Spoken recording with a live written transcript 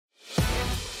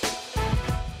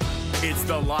It's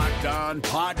the Locked On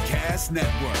Podcast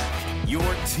Network, your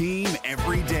team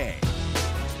every day.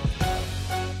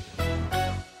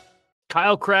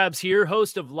 Kyle Krabs here,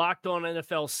 host of Locked On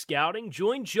NFL Scouting.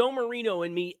 Join Joe Marino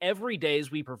and me every day as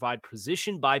we provide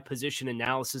position-by-position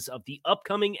analysis of the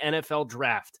upcoming NFL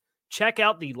Draft. Check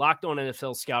out the Locked On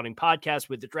NFL Scouting podcast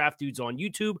with the Draft Dudes on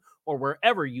YouTube or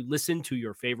wherever you listen to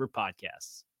your favorite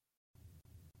podcasts.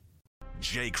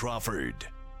 Jay Crawford,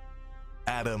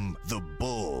 Adam the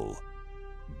Bull,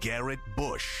 Garrett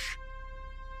Bush,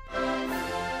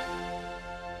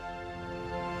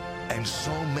 and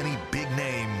so many big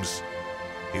names,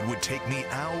 it would take me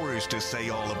hours to say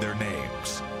all of their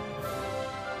names.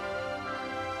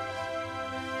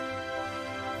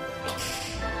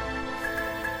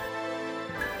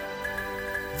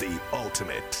 The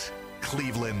ultimate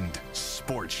Cleveland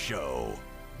sports show.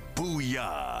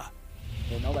 Booyah.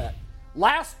 Didn't know that.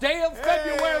 Last day of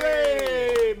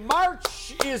February.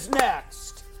 March is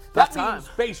next. That means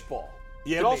baseball.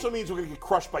 Yeah, it also means we're going to get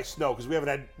crushed by snow because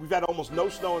we've had almost no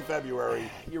snow in February.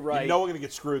 You're right. You know we're going to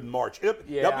get screwed in March. There'll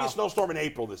be a snowstorm in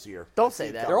April this year. Don't say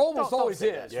that. There almost always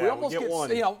is. Yeah, we almost get one.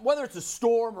 Whether it's a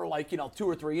storm or 2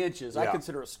 or 3 inches. I Yeah.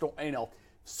 consider a storm.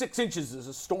 6 inches is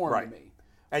a storm Right. to me.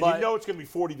 And But- you know it's going to be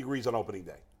 40 degrees on opening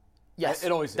day. Yes,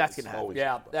 it always that's is. going to happen.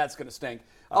 Yeah, that's going to stink.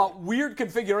 Weird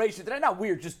configuration today. Not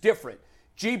weird, just different.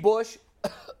 G. Bush,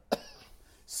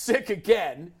 sick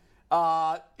again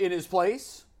in his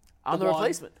place. I'm the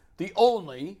replacement. The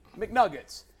only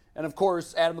McNuggets. And, of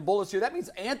course, Adam the Bull is here. That means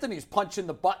Anthony's punching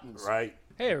the buttons. Right.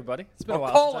 Hey, everybody. It's been a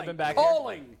while since I've been back here.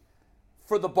 Calling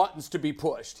for the buttons to be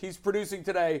pushed. He's producing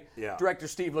today. Yeah. Director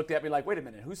Steve looked at me like, wait a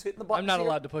minute, who's hitting the buttons I'm not here?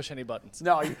 allowed to push any buttons.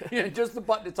 No, just the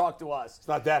button to talk to us. It's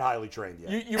not that highly trained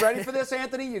yet. You ready for this,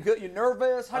 Anthony? You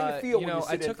nervous? How do you feel when you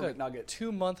I sit in took for a McNuggets?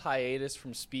 2-month hiatus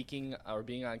from speaking or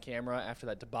being on camera after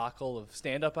that debacle of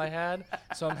stand-up I had,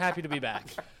 so I'm happy to be back.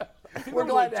 We're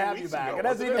glad to have you back. It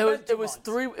hasn't even been 2 It was months.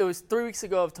 It was 3 weeks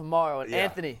ago of tomorrow. And Yeah.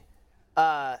 Anthony,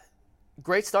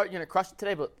 great start. You're gonna crush it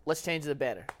today, but let's change the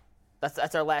banner.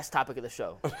 That's our last topic of the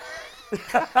show. He's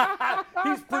I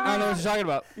don't know what you're talking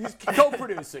about. He's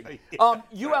co-producing.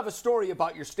 You have a story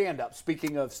about your stand-up.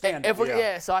 Speaking of stand-up,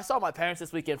 So I saw my parents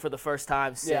this weekend for the first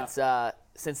time since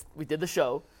we did the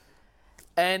show.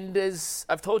 And as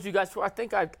I've told you guys before, I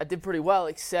think I did pretty well,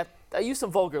 except I used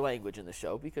some vulgar language in the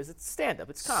show because it's stand-up,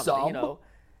 it's comedy,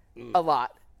 a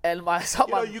lot. And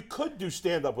You could do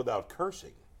stand-up without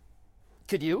cursing.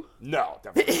 Could you? No,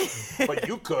 definitely. But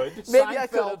you could. Maybe I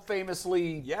Seinfeld could.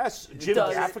 famously. Yes, Jim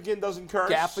does. Gaffigan doesn't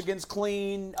curse. Gaffigan's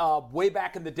clean. Way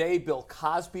back in the day, Bill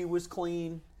Cosby was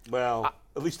clean. Well,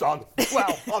 at least on the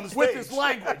stage. With his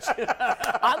language.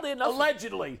 Oddly enough,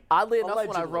 Allegedly.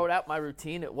 when I wrote out my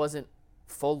routine, it wasn't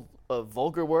full of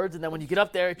vulgar words, and then when you get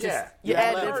up there, it just you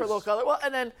add in for a little color. Well,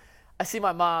 and then I see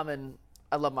my mom, and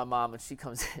I love my mom, and she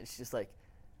comes in, she's just like,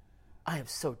 I am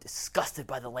so disgusted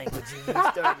by the language you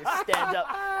used during your stand-up.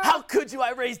 How could you?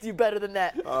 I raised you better than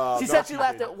that. She said she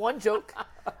laughed at one joke,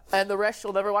 and the rest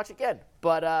she'll never watch again.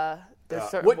 But there's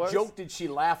certain What words. joke did she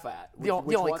laugh at? The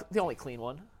Which one? only clean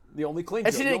one. The only clean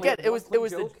And joke. she didn't You get only it. had one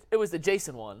clean It joke? was the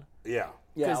Jason one. Yeah.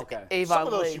 Yeah, 'Cause okay. Avon Some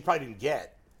of those Lake- she probably didn't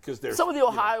get because there's Some of the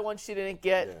Ohio ones she didn't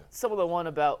get. Yeah. Some of the one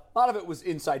about A lot of it was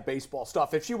inside baseball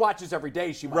stuff. If she watches every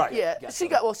day, she might Right. get she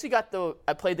some. got the.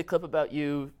 I played the clip about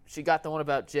you. She got the one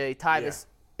about Jay. Tyvis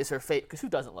is her favorite because who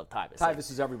doesn't love Tyvis? Tyvis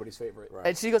is everybody's favorite. Right.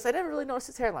 And she goes, I never really noticed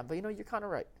his hairline, but you're kind of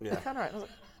right. Yeah. You're kind of right. I was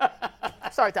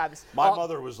like, sorry, Tyvis.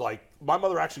 My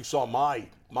mother actually saw mine.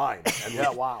 And Yeah,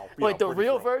 wow. Wait, the pretty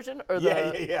real thrown. version or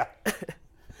the? Yeah.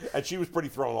 And she was pretty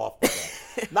thrown off by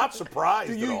that. Not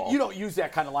surprised at all. You don't use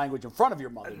that kind of language in front of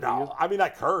your mother, do you? No, I mean I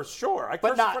curse, sure. I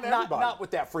curse But not- in front of not- everybody. not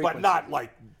with that frequency. But not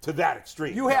like to that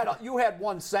extreme. You had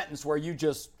one sentence where you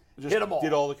just hit them all.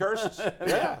 Did all the curses.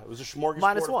 Yeah, it was a smorgasbord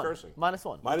Minus of one. cursing. Minus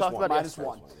one. Minus We talked one. about it Minus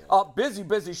yesterday. one.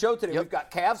 Busy show today. Yep. We've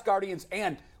got Cavs, Guardians,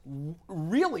 and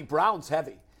really Browns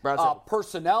heavy. Browns heavy.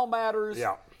 Personnel matters.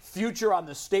 Yeah. Future on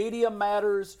the stadium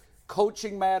matters.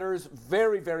 Coaching matters.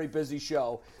 Very, very busy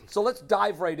show. So let's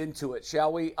dive right into it,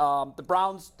 shall we? The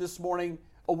Browns this morning.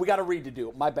 Oh, we got a read to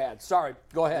do. My bad. Sorry.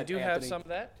 Go ahead, I do Anthony. have some of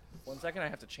that. 1 second, I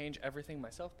have to change everything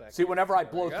myself back. See, whenever I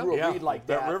blow There you through Yeah, a read like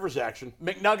that that, Rivers action.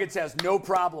 McNuggets has no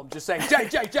problem just saying,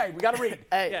 Jay, we got to read.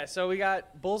 Hey, Yeah, so we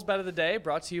got Bulls Bet of the Day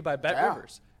brought to you by Bet Yeah.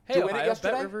 Rivers. Did Hey, you win it Ohio,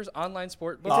 yesterday? Bet Rivers online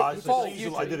sport book. I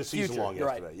did a season Future. long You're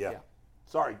right. yesterday. Yeah. Yeah.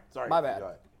 Sorry. My bad. Go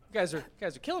ahead. You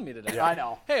guys are killing me today. I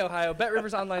know. Hey, Ohio, Bet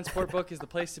Rivers Online Sportbook is the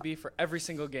place to be for every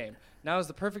single game. Now is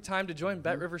the perfect time to join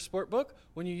Bet Rivers Sportbook.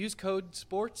 When you use code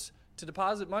SPORTS to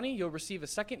deposit money, you'll receive a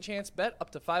second chance bet up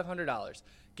to $500.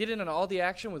 Get in on all the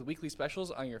action with weekly specials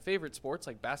on your favorite sports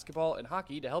like basketball and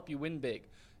hockey to help you win big.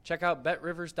 Check out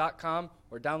betrivers.com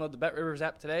or download the BetRivers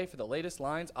app today for the latest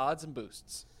lines, odds, and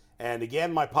boosts. And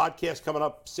again, my podcast coming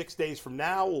up 6 days from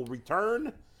now will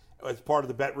return as part of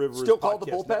the Bet Rivers Still called Podcast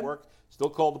the Bullpen? Network. Still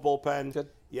called the Bullpen. Good.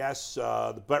 Yes,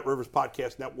 the Bet Rivers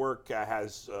Podcast Network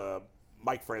has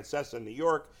Mike Francesa in New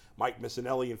York, Mike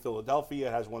Missinelli in Philadelphia,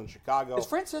 has one in Chicago. Is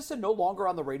Francesa no longer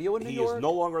on the radio in New York? He is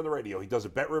no longer on the radio. He does a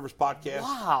Bet Rivers podcast.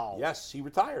 Wow. Yes, he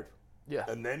retired. Yeah.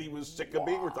 And then he was sick of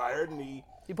being retired, and he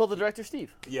pulled the director,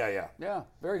 Steve. Yeah,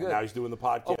 very good. And now he's doing the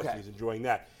podcast. Okay. He's enjoying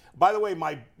that. By the way,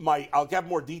 my I'll have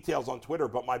more details on Twitter,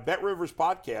 but my Bet Rivers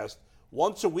podcast,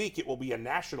 once a week, it will be a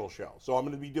national show. So I'm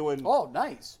going to be doing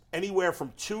nice. Anywhere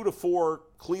from 2 to 4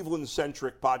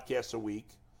 Cleveland-centric podcasts a week.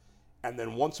 And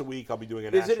then once a week, I'll be doing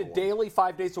a national Is it a one. daily,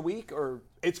 5 days a week, or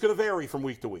It's going to vary from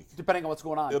week to week. depending on what's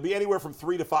going on? It'll be anywhere from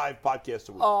 3 to 5 podcasts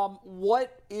a week.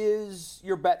 What is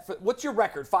your bet? What's your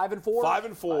record? 5-4?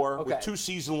 5-4 Okay. with 2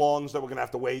 season longs that we're going to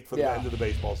have to wait for the Yeah. end of the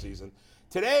baseball season.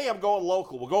 Today, I'm going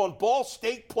local. We're going Ball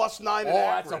State +9 at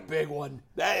That's Akron. a big one.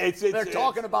 They're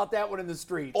Talking about that one in the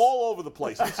streets. all over the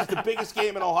place. This is the biggest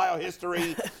game in Ohio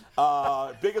history.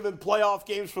 Bigger than playoff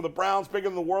games for the Browns, bigger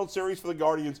than the World Series for the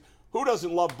Guardians. Who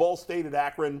doesn't love Ball State at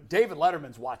Akron? David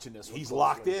Letterman's watching this one. He's closely.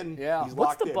 locked in. Yeah. He's What's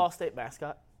locked the in. Ball State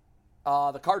mascot?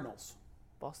 The Cardinals.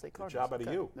 Ball State Good Cardinals. job out of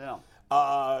Okay. you.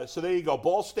 Yeah. So there you go.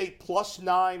 Ball State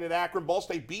 +9 at Akron. Ball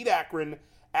State beat Akron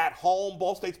at home.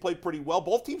 Ball State's played pretty well.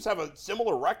 Both teams have a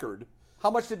similar record. How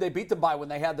much did they beat them by when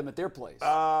they had them at their place?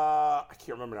 I can't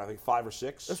remember now. I think 5 or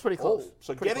 6. That's pretty close.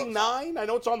 So Pretty getting close. 9, I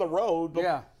know it's on the road, but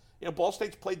Yeah. Ball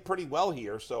State's played pretty well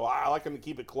here, so I like them to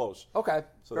keep it close. Okay.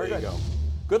 So Very there you good. go.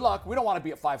 Good luck. We don't want to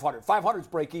be at 500. 500's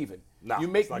break even. No, you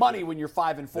make it's not money good. when you're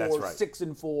 5-4, That's right.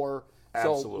 6-4.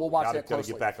 Absolutely. So we'll watch that Gotta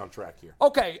closely. get back on track here.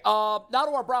 Okay, now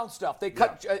to our Brown stuff. They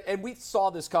cut, and we saw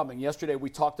this coming yesterday. We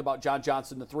talked about John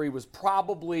Johnson. The 3 was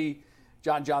probably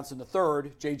John Johnson the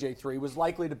 3rd. JJ3 was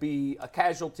likely to be a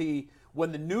casualty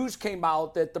when the news came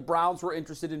out that the Browns were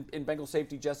interested in Bengal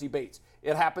safety Jesse Bates.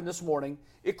 It happened this morning.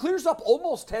 It clears up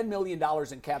almost $10 million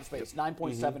in cap space,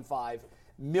 $9.75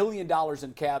 million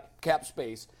in cap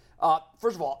space.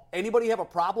 First of all, anybody have a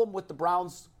problem with the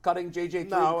Browns cutting JJ3?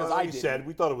 No, because like I you did. said,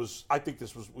 we thought it was. I think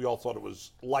this was. We all thought it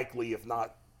was likely, if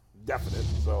not definite.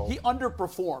 So He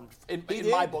underperformed in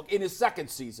my book in his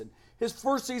second season. His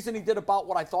first season, he did about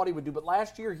what I thought he would do, but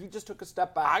last year he just took a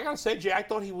step back. I gotta say, Jay, I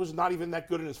thought he was not even that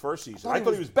good in his first season. I I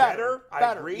thought he was better. I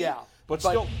better, agree. yeah. But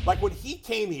still, like when he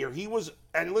came here, he was.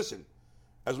 And listen,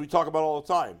 as we talk about all the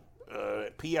time,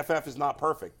 PFF is not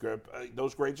perfect.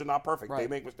 Those grades are not perfect. Right. They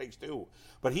make mistakes too.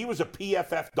 But he was a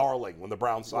PFF darling when the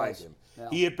Browns signed him. Yeah.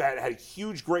 He had a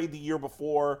huge grade the year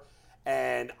before,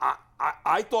 and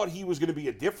I thought he was going to be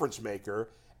a difference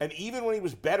maker. And even when he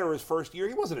was better his first year,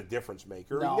 he wasn't a difference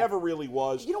maker. No. He never really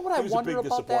was. You know what He I was a wonder big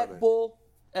about that, disappointment. Bull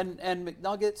and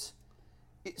McNuggets?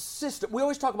 It's system. We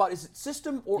always talk about, is it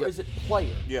system or is it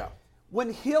player? Yeah,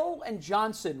 When Hill and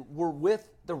Johnson were with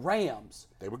the Rams,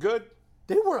 they were good.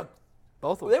 they were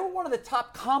Both of they them. were one of the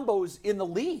top combos in the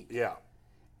league. Yeah,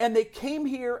 And they came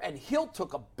here, and Hill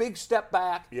took a big step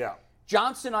back. yeah.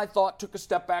 Johnson, I thought, took a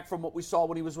step back from what we saw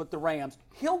when he was with the Rams.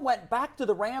 Hill went back to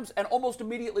the Rams and almost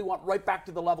immediately went right back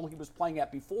to the level he was playing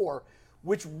at before,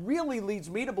 which really leads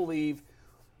me to believe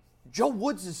Joe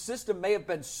Woods' system may have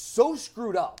been so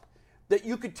screwed up that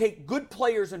you could take good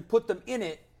players and put them in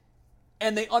it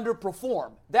and they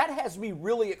underperform. That has me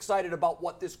really excited about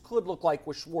what this could look like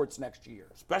with Schwartz next year.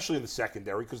 Especially in the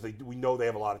secondary, because we know they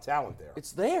have a lot of talent there.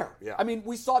 It's there. Yeah. I mean,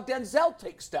 we saw Denzel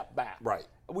take a step back. Right.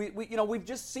 We've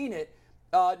just seen it.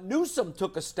 Newsome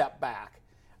took a step back.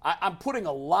 I'm putting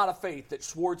a lot of faith that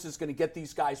Schwartz is going to get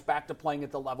these guys back to playing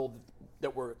at the level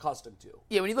that we're accustomed to.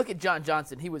 Yeah, when you look at John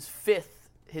Johnson, he was 5th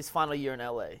his final year in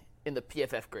LA in the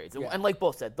PFF grades. Yeah. And like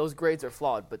both said, those grades are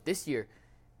flawed. But this year,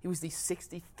 he was the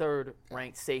 63rd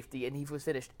ranked safety, and he was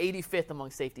finished 85th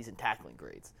among safeties in tackling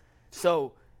grades.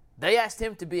 So they asked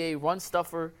him to be a run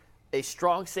stuffer, a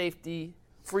strong safety,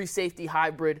 free safety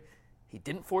hybrid. He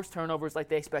didn't force turnovers like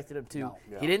they expected him to. No.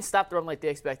 Yeah. He didn't stop the run like they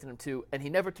expected him to, and he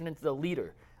never turned into the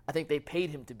leader I think they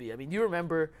paid him to be. I mean, you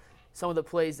remember some of the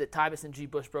plays that Tyvus and G.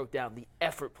 Bush broke down, the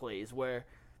effort plays where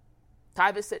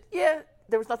Tyvus said, yeah,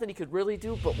 there was nothing he could really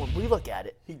do, but when we look at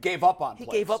it, He gave up on he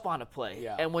plays. gave up on a play.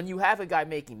 Yeah. And when you have a guy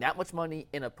making that much money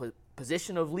in a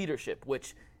position of leadership,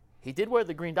 which he did wear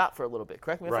the green dot for a little bit.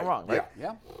 Correct me if I'm wrong, right?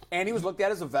 Yeah. And he was looked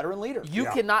at as a veteran leader. You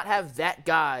cannot have that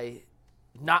guy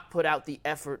not put out the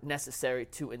effort necessary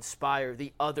to inspire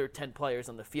the other 10 players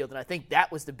on the field. And I think that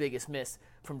was the biggest miss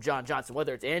from John Johnson,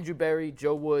 whether it's Andrew Berry,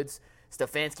 Joe Woods,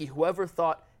 Stefanski, whoever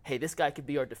thought, hey, this guy could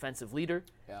be our defensive leader.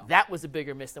 Yeah. That was a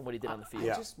bigger miss than what he did on the field.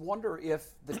 I just wonder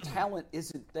if the talent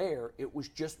isn't there. It was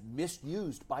just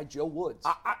misused by Joe Woods.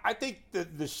 I think that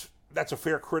that's a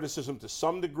fair criticism to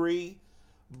some degree,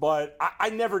 but I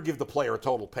never give the player a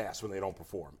total pass when they don't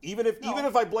perform. Even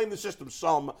if I blame the system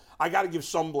some, I got to give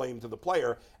some blame to the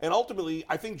player. And ultimately,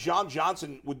 I think John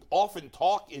Johnson would often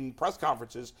talk in press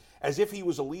conferences as if he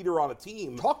was a leader on a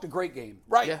team. Talked a great game.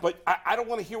 Right, yeah. But I don't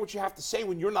want to hear what you have to say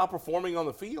when you're not performing on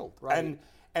the field. Right.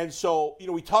 And so,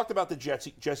 we talked about the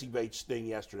Jesse Bates thing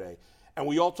yesterday. And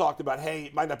we all talked about, hey,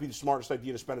 it might not be the smartest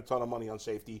idea to spend a ton of money on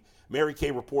safety. Mary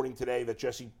Kay reporting today that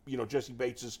Jesse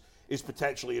Bates is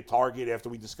potentially a target after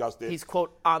we discussed it. He's,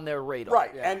 quote, on their radar.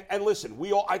 Right. Yeah. And listen,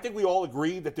 I think we all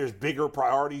agree that there's bigger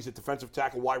priorities at defensive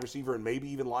tackle, wide receiver, and maybe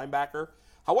even linebacker.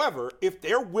 However, if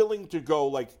they're willing to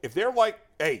go, if they're like,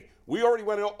 hey, we already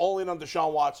went all in on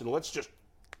Deshaun Watson, let's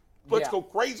go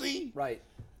crazy. Right.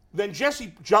 Then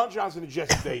John Johnson and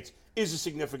Jesse Bates is a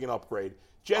significant upgrade.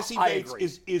 Jesse Bates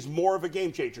is more of a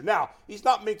game changer. Now, he's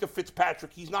not Minkah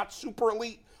Fitzpatrick. He's not super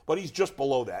elite, but he's just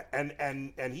below that.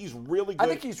 And he's really good. I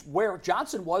think he's where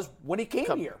Johnson was when he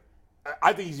came here.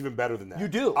 I think he's even better than that. You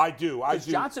do? I do. Because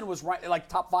Johnson was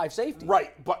top 5 safety.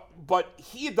 Right, but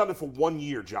he had done it for 1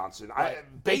 year, Johnson. Right.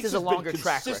 Bates is a longer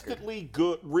track record. Consistently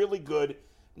good, really good.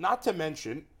 Not to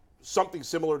mention something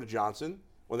similar to Johnson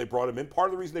when they brought him in. Part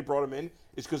of the reason they brought him in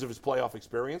is because of his playoff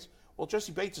experience. Well,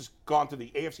 Jesse Bates has gone to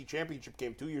the AFC Championship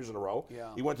game 2 years in a row. Yeah.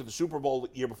 He went to the Super Bowl the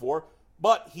year before.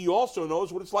 But he also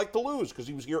knows what it's like to lose because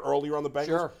he was here earlier on the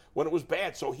Bengals when it was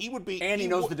bad. So he would be... And he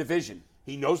knows the division.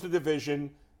 He knows the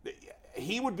division.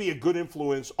 He would be a good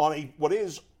influence on what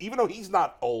is, even though he's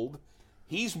not old,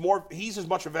 he's as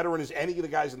much a veteran as any of the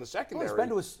guys in the secondary.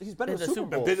 Well, he's been to a Super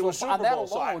Bowl. Been to a Super Bowl.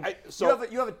 So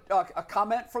you have a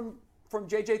comment from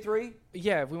JJ3?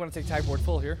 Yeah, if we want to take tagboard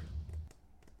full here.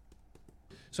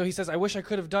 So he says, I wish I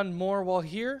could have done more while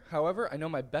here. However, I know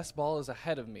my best ball is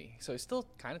ahead of me. So he's still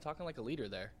kind of talking like a leader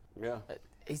there. Yeah.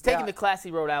 He's taking the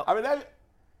classy road out. I mean,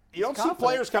 you don't see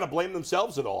players kind of blame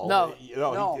themselves at all. No.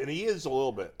 No. And he is a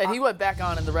little bit. And he went back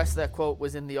on, and the rest of that quote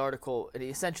was in the article. And he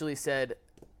essentially said,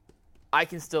 I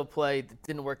can still play. It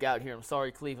didn't work out here. I'm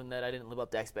sorry, Cleveland, that I didn't live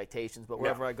up to expectations. But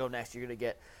wherever I go next, you're going to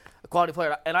get a quality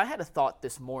player. And I had a thought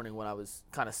this morning when I was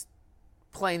kind of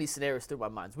playing these scenarios through my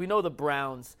mind. We know the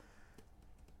Browns...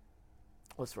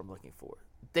 What's what I'm looking for?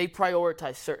 They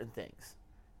prioritize certain things.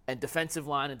 And defensive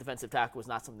line and defensive tackle was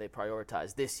not something they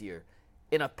prioritized this year.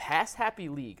 In a pass-happy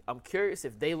league, I'm curious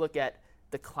if they look at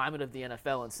the climate of the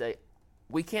NFL and say,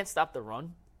 we can't stop the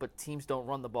run, but teams don't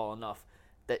run the ball enough.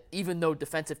 That even though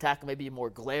defensive tackle may be a more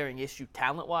glaring issue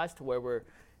talent-wise to where we're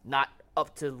not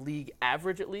up to league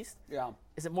average at least,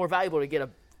 is it more valuable to get a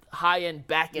high-end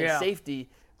back-end safety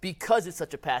because it's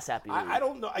such a pass-happy league? I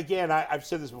don't know. Again, I've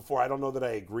said this before. I don't know that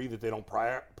I agree that they don't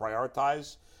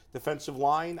prioritize defensive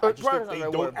line. I just think they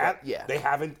don't. They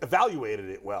haven't evaluated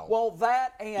it well. Well,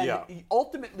 that and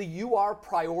ultimately you are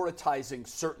prioritizing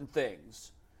certain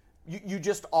things. You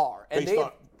just are, and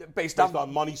based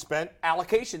on money spent,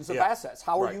 allocations of assets.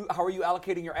 How are you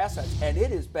allocating your assets? And it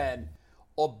has been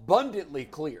abundantly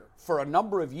clear for a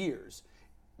number of years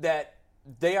that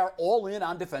they are all in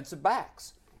on defensive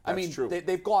backs. True.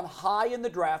 They've gone high in the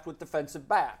draft with defensive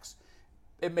backs.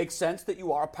 It makes sense that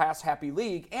you are a pass-happy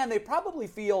league, and they probably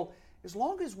feel as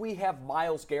long as we have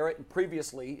Myles Garrett, and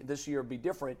previously this year would be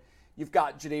different, you've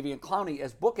got Jadeveon Clowney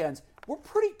as bookends, we're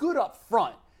pretty good up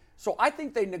front. So I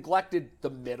think they neglected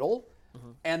the middle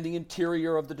and the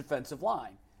interior of the defensive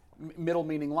line, middle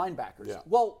meaning linebackers. Yeah.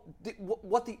 Well,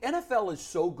 what the NFL is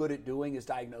so good at doing is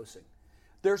diagnosing.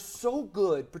 They're so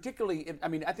good, particularly,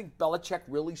 I think Belichick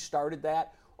really started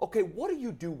that. Okay, what do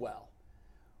you do well?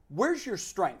 Where's your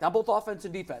strength? Now, both offense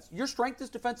and defense. Your strength is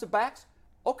defensive backs?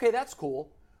 Okay, that's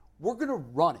cool. We're going to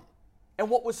run it. And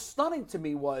what was stunning to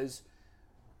me was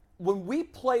when we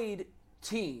played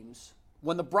teams,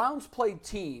 when the Browns played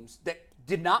teams that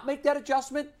did not make that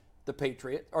adjustment, the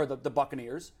Patriots or the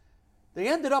Buccaneers, they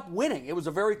ended up winning. It was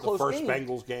a very close game. The first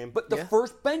Bengals game. But the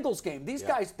first Bengals game, these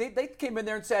guys, they came in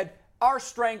there and said, our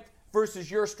strength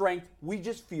versus your strength, we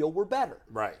just feel we're better.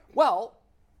 Right. Well,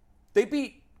 they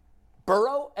beat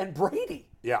Burrow and Brady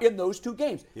in those two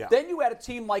games. Yeah. Then you had a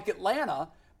team like Atlanta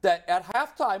that at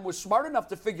halftime was smart enough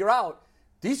to figure out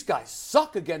these guys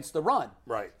suck against the run.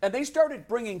 Right. And they started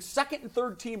bringing second and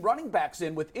third team running backs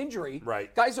in with injury.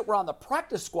 Right. Guys that were on the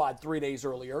practice squad 3 days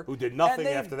earlier. Who did nothing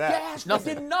after that.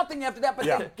 They did nothing after that, but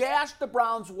they gashed the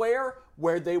Browns where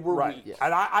they were weak. Yeah.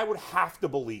 And I would have to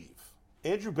believe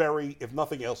Andrew Berry, if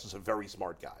nothing else, is a very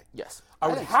smart guy. Yes. I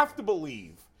would have to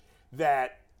believe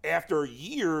that after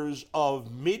years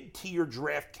of mid-tier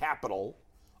draft capital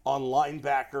on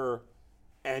linebacker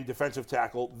and defensive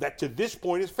tackle that to this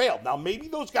point has failed. Now, maybe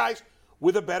those guys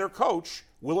with a better coach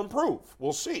will improve.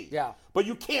 We'll see. Yeah. But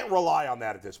you can't rely on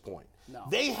that at this point. No.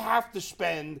 They have to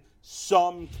spend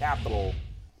some capital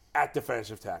at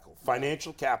defensive tackle,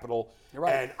 financial capital. You're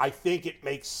right. And I think it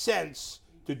makes sense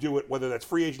to do it, whether that's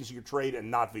free agency or trade and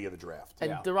not via the draft.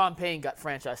 And Deron Payne got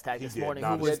franchise tagged this did, morning,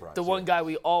 not who a was surprise, the one guy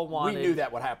we all wanted. We knew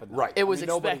that would happen. Though. Right. It was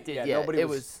nobody, expected. nobody it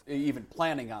was even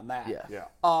planning on that.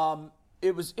 Yeah.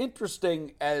 It was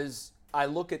interesting as I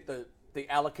look at the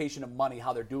allocation of money,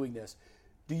 how they're doing this.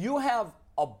 Do you have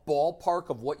a ballpark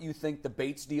of what you think the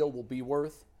Bates deal will be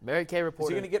worth? Mary Kay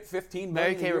reported. Is he going to get $15 million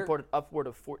Mary a Kay year? reported upward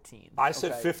of 14. I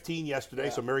said 15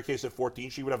 yesterday, so Mary Kay said 14.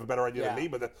 She would have a better idea than me.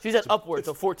 But she's at upwards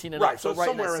of 14 and right, up. so right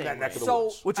somewhere in that neck of the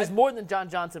woods. Which is more than John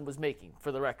Johnson was making,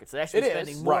 for the record. So they're actually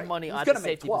spending more money on the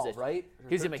safety 12, position. Right?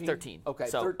 He's going to make 13. Okay,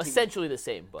 so 13. essentially the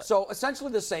same. But. So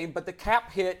essentially the same, but the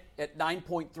cap hit at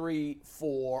 9.34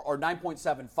 or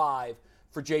 9.75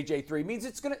 for JJ3 means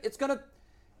it's gonna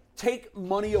take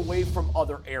money away from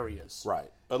other areas. Right.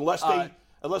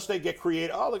 Unless they get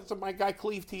creative. Oh, look at my guy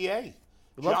Cleve TA.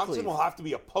 Johnson Cleve. will have to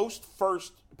be a post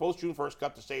June 1st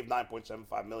cut to save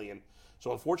 $9.75 million.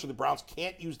 So unfortunately, the Browns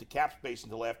can't use the cap space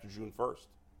until after June 1st.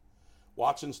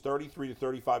 Watson's 33 to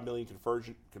 35 million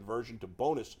conversion to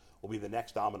bonus will be the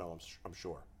next domino, I'm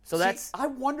sure. So that's. I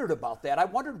wondered about that. I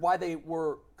wondered why they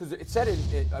were, because it said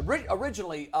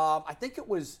originally. I think it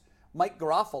was Mike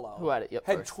Garofalo Who had it? Yep,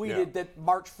 first. tweeted that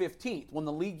March 15th when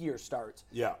the league year starts.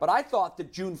 Yeah. But I thought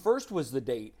that June 1st was the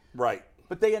date. Right.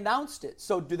 But they announced it.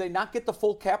 So do they not get the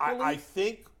full cap relief? I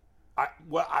think.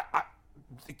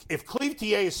 If Cleve TA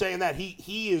is saying that,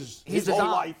 he's his whole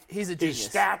life. He's a his genius.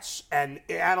 stats and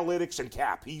analytics and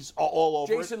cap. He's all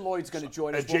over. Jason Lloyd's going to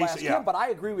join us. Jason, We'll ask him, but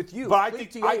I agree with you. But I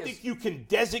Cleve think you can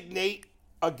designate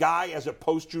a guy as a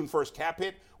post June 1st cap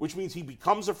hit, which means he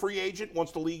becomes a free agent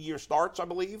once the league year starts, I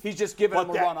believe. He's just giving them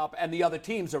a run up, and the other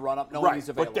teams a run up knowing he's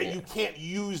available. But that you can't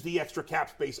use the extra cap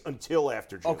space until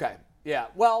after June. Okay. Yeah.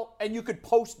 Well, and you could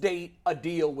post date a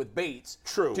deal with Bates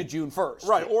to June 1st.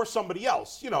 Right, or somebody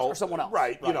else, or someone else.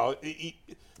 Right. You know.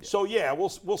 So yeah,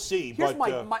 we'll see. Here's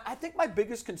but I think my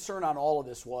biggest concern on all of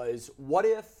this was, what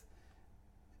if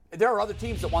there are other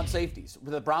teams that want safeties?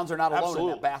 The Browns are not alone in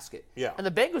that basket. Yeah. And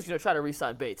the Bengals going to try to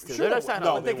re-sign Bates too. Sure, They're not signing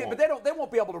but they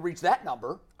won't be able to reach that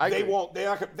number. They won't. They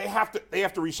have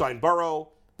to re-sign Burrow.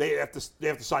 They have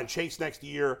to sign Chase next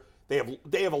year.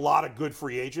 They have a lot of good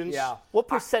free agents. Yeah. What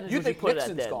percentage would you put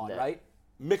Mixon's at that? gone, right?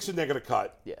 Mixon they're going to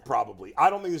cut. Yeah. Probably. I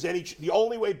don't think there's any. The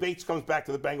only way Bates comes back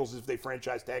to the Bengals is if they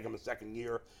franchise tag him a second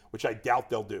year, which I doubt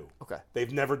they'll do. Okay.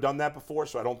 They've never done that before,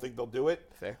 so I don't think they'll do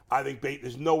it. Fair. I think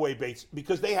there's no way Bates,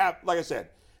 because they have, like I said,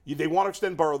 they want to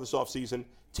extend Burrow this offseason.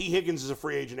 T. Higgins is a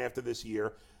free agent after this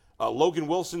year. Logan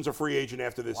Wilson's a free agent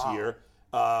after this year.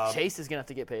 Chase is going to have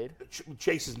to get paid.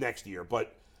 Chase is next year,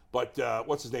 but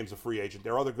what's his name's a free agent.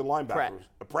 There are other good linebackers.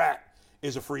 Pratt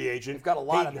is a free agent. They've got a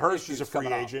lot Hayden of Hurst issues is a free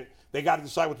coming out. agent. They got to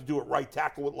decide what to do at right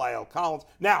tackle with Lyle Collins.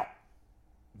 Now,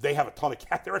 they have a ton of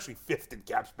cap. They're actually fifth in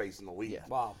cap space in the league. Yeah.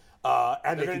 Wow.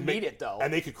 And They're going to need it, though.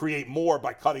 And they could create more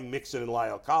by cutting Mixon and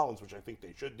Lyle Collins, which I think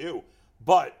they should do.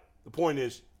 But the point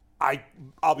is,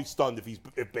 I'll be stunned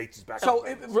if Bates is back. So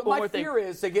my fear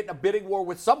is they get in a bidding war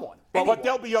with someone. But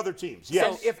there'll be other teams.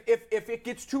 Yes. So if it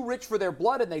gets too rich for their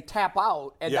blood and they tap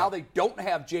out, and now they don't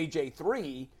have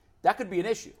JJ3, that could be an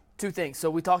issue. Two things. So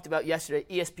we talked about yesterday,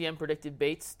 ESPN predicted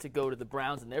Bates to go to the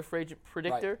Browns in their free agent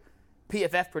predictor.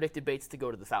 Right. PFF predicted Bates to go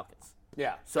to the Falcons.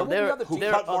 Yeah. So who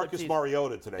cut Marcus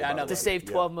Mariota today. Yeah, I know. To save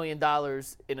 $12 million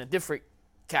in a different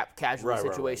cap casual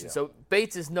situation. Right, yeah. So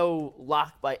Bates is no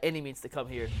lock by any means to come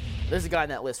here. There's a guy on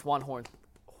that list, Juan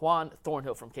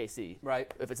Thornhill from KC.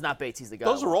 Right. If it's not Bates, he's the guy.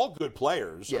 Those are all good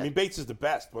players. Yeah. I mean, Bates is the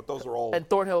best, but those are all. And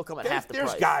Thornhill will come at half the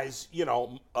price. There's guys,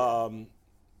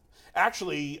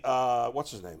 actually,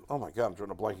 what's his name? Oh, my God, I'm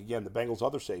drawing a blank again. The Bengals'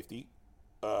 other safety.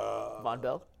 Von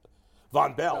Bell?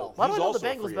 Von Bell. Why do I know also the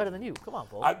Bengals better than you? Come on,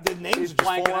 Paul. The names are just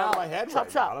falling out of my head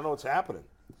right now. I don't know what's happening.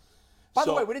 By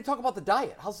the way, we didn't talk about the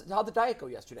diet. How'd the diet go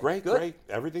yesterday? Great, good? Great.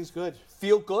 Everything's good.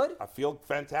 Feel good? I feel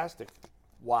fantastic.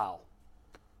 Wow.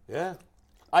 Yeah.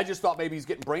 I just thought maybe he's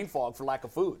getting brain fog for lack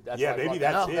of food. Maybe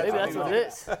that's it. Maybe that's what it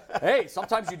is. Hey,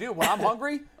 sometimes you do. When I'm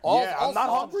hungry, I'm not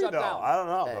hungry, though. Down. I don't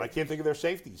know, but I can't think of their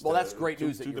safeties. Well, that's great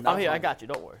news that you're I'm here. I got you.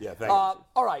 Don't worry. Yeah, thank you.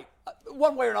 All right.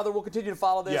 One way or another, we'll continue to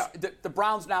follow this. Yeah. The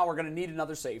Browns now are going to need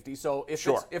another safety. So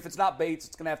if it's not Bates,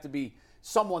 it's going to have to be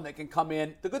someone that can come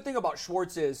in. The good thing about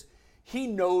Schwartz is he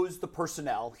knows the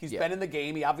personnel. He's been in the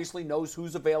game. He obviously knows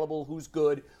who's available, who's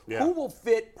good, who will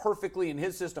fit perfectly in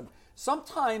his system.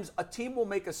 Sometimes a team will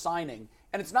make a signing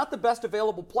And it's not the best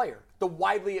available player, the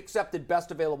widely accepted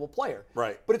best available player.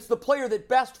 Right. But it's the player that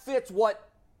best fits what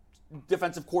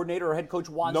defensive coordinator or head coach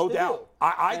wants to do. No doubt.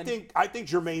 I think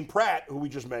Jermaine Pratt, who we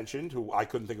just mentioned, who I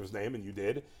couldn't think of his name and you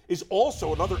did, is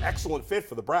also another excellent fit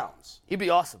for the Browns. He'd be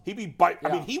awesome.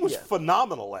 He was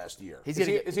phenomenal last year. Is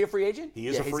he a free agent? He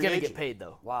is a free agent. He's going to get paid,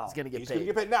 though. Wow. He's going to get He's going to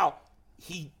get paid. Now,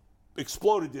 he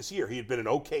exploded this year. He had been an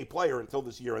okay player until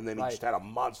this year, and then he just had a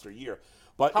monster year.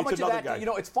 But How it's much another of that,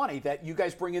 guy. it's funny that you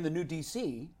guys bring in the new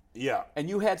DC. Yeah. And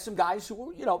you had some guys who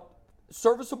were,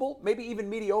 serviceable, maybe even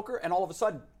mediocre, and all of a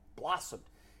sudden blossomed.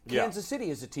 Kansas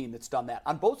City is a team that's done that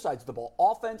on both sides of the ball,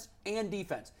 offense and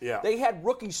defense. Yeah. They had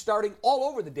rookies starting all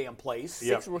over the damn place.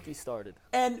 6 rookies started.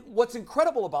 And what's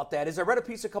incredible about that is I read a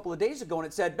piece a couple of days ago and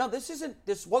it said, no,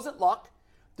 this wasn't luck.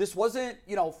 This wasn't,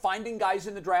 finding guys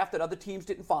in the draft that other teams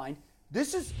didn't find.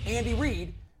 This is Andy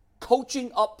Reid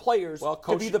coaching up players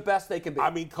to be the best they can be. I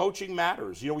mean, coaching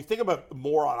matters. We think about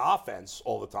more on offense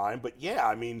all the time, but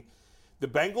the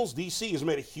Bengals DC has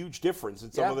made a huge difference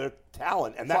in some of their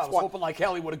talent, and that's why I was hoping like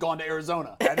hell he would have gone to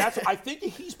Arizona. And I think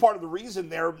he's part of the reason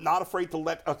they're not afraid to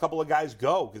let a couple of guys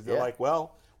go because they're like,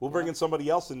 well, we'll bring in somebody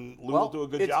else and Lou will do a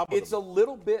good job with It's a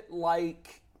little bit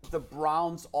like the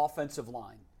Browns' offensive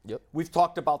line. Yep. We've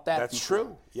talked about that. That's before.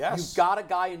 true. Yes. You've got a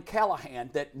guy in Callahan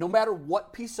that no matter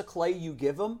what piece of clay you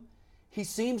give him, he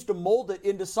seems to mold it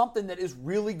into something that is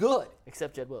really good.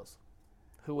 Except Jed Wills,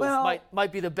 who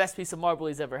might be the best piece of marble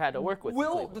he's ever had to work with.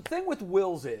 The thing with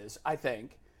Wills is, I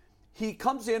think, he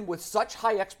comes in with such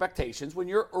high expectations. When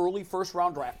you're early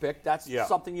first-round draft pick, that's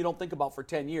something you don't think about for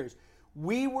 10 years.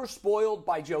 We were spoiled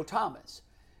by Joe Thomas.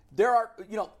 There are,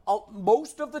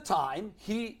 most of the time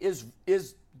he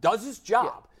does his job.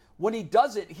 Yeah. When he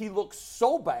does it, he looks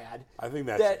so bad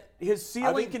that his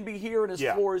ceiling can be here and his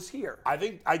floor is here.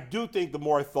 I do think the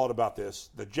more I thought about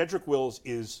this, that Jedrick Wills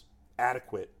is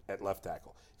adequate at left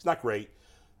tackle. It's not great,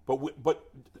 but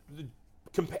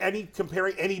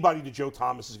comparing anybody to Joe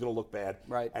Thomas is going to look bad.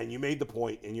 Right. And you made the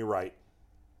point, and you're right.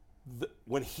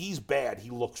 When he's bad, he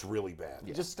looks really bad.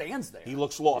 He just stands there. He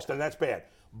looks lost, and that's bad.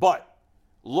 But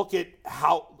look at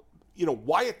how,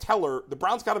 Wyatt Teller, the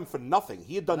Browns got him for nothing.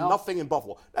 He had done nothing in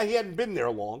Buffalo. Now, he hadn't been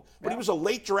there long, but he was a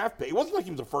late draft pick. It wasn't like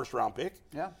he was a first-round pick.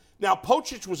 Yeah. Now,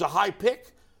 Pochich was a high pick,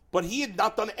 but he had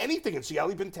not done anything in Seattle.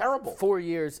 He'd been terrible. 4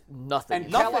 years, nothing.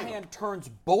 And Callahan turns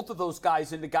both of those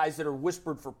guys into guys that are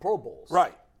whispered for Pro Bowls.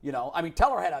 Right.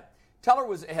 Teller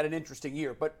had an interesting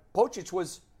year, but Pochich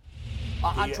was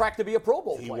on track to be a Pro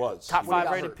Bowl player. He was. Top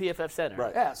 5 rated PFF center.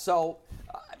 Right. Yeah, so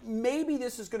maybe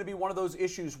this is going to be one of those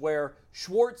issues where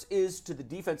Schwartz is to the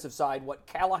defensive side what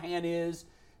Callahan is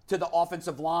to the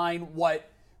offensive line, what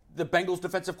the Bengals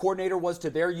defensive coordinator was to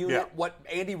their unit, what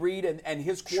Andy Reid and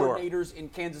his coordinators in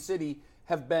Kansas City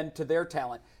have been to their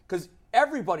talent. Because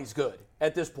everybody's good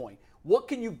at this point. What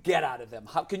can you get out of them?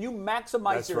 How can you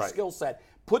maximize their skill set?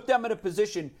 Put them in a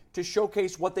position to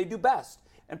showcase what they do best.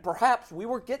 And perhaps we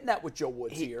were getting that with Joe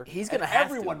Woods here. He's going to have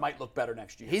everyone might look better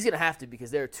next year. He's going to have to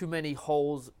because there are too many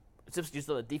holes, just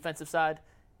on the defensive side.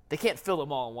 They can't fill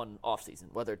them all in one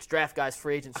offseason, whether it's draft guys,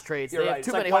 free agents, trades. They have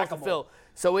too many holes to fill.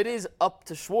 So it is up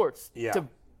to Schwartz to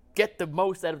get the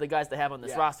most out of the guys they have on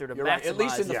this roster to maximize. At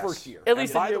least in the first year. At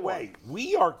least in year one. By the way,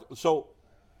 we are – so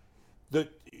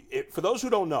for those who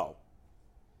don't know,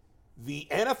 the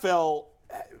NFL –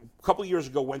 a couple of years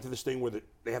ago went to this thing where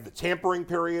they have the tampering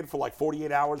period for like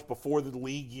 48 hours before the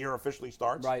league year officially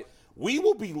starts. Right. We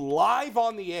will be live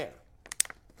on the air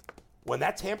when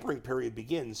that tampering period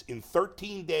begins in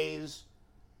 13 days,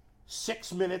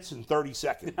 6 minutes, and 30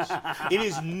 seconds. It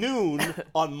is noon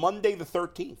on Monday the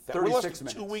 13th. We're less than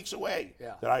 2 weeks away.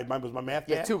 Yeah. Was my math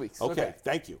bad? Yeah, 2 weeks. Okay,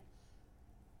 thank you.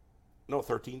 No,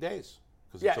 13 days.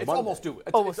 It's almost due.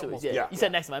 Almost 2 weeks. Yeah. You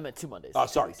said next time. I meant 2 Mondays.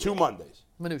 Sorry, 2 Mondays.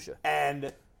 Minutia.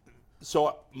 And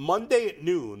so Monday at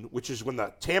noon, which is when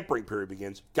the tampering period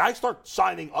begins, guys start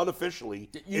signing unofficially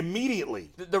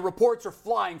immediately. The reports are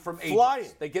flying from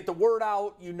agents. They get the word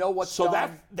out. You know what's done.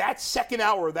 So that second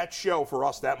hour of that show for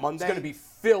us that Monday, it's going to be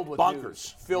filled with bonkers.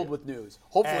 News. Filled with news.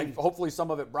 Hopefully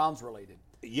some of it Browns related.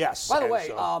 Yes. By the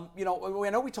way, I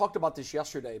know we talked about this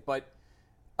yesterday, but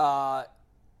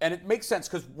and it makes sense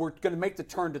because we're going to make the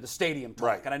turn to the stadium talk.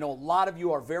 Right. And I know a lot of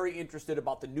you are very interested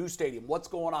about the new stadium. What's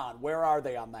going on? Where are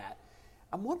they on that?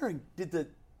 I'm wondering, did the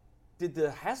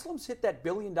Haslams hit that $1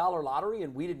 billion lottery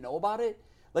and we didn't know about it?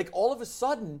 Like all of a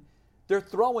sudden, they're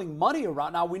throwing money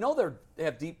around. Now we know they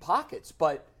have deep pockets,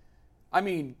 but I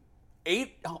mean,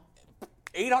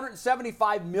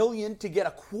 $875 million to get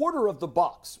a quarter of the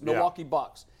Bucks, Milwaukee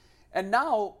Bucks, and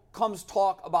now comes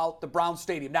talk about the Browns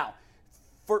Stadium. Now,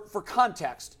 for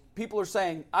context, people are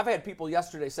saying, I've had people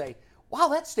yesterday say, "Wow,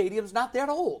 that stadium's not that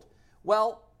old."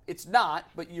 Well, it's not,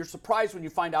 but you're surprised when you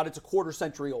find out it's a quarter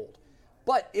century old.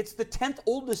 But it's the 10th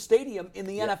oldest stadium in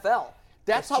the NFL.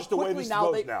 That's how just the way quickly this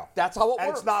now goes now. That's how it and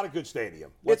works. It's not a good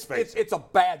stadium. Let's face it. It's a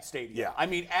bad stadium. Yeah. I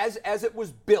mean, as it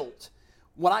was built,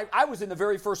 when I was in the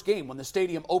very first game when the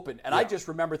stadium opened, and I just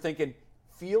remember thinking,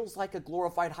 feels like a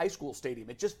glorified high school stadium.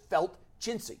 It just felt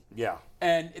chintzy. Yeah.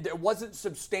 And it wasn't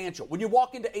substantial. When you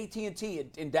walk into AT&T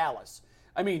in Dallas,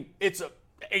 I mean, it's a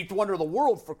eighth wonder of the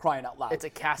world, for crying out loud. It's a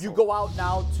castle. You go out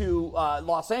now to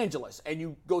Los Angeles, and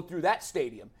you go through that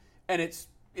stadium, and it's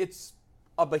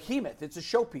a behemoth. It's a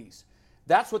showpiece.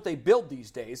 That's what they build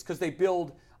these days, because they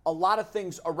build a lot of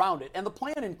things around it. And the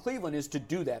plan in Cleveland is to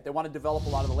do that. They want to develop a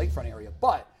lot of the lakefront area.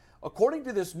 But according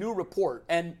to this new report,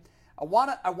 and I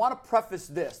want to preface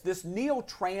this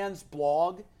Neo-Trans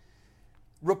blog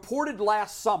reported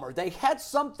last summer. They had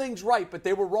some things right, but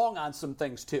they were wrong on some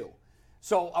things too.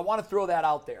 So I want to throw that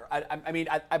out there.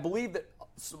 I believe that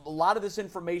a lot of this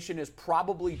information is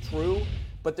probably true,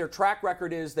 but their track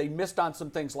record is they missed on some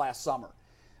things last summer.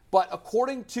 But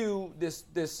according to this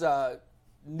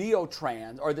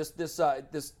Neo-Trans, or this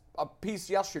piece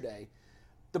yesterday,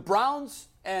 the Browns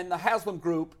and the Haslam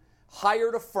Group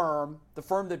hired a firm, the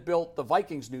firm that built the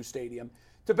Vikings' new stadium,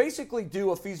 to basically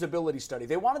do a feasibility study.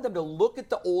 They wanted them to look at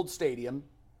the old stadium,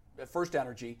 at First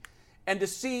Energy, and to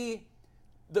see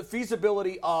the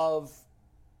feasibility of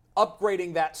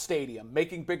upgrading that stadium,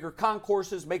 making bigger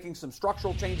concourses, making some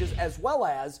structural changes, as well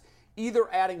as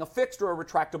either adding a fixed or a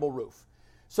retractable roof.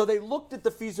 So they looked at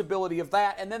the feasibility of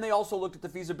that, and then they also looked at the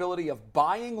feasibility of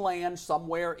buying land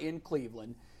somewhere in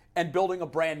Cleveland and building a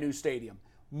brand new stadium.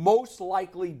 Most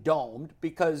likely domed,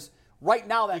 because right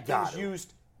now that thing's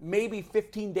used maybe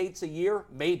 15 dates a year,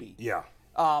 maybe. Yeah.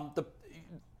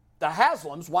 The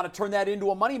Haslams want to turn that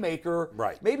into a moneymaker,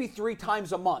 right, maybe 3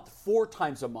 times a month, 4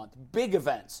 times a month, big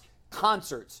events,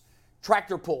 concerts,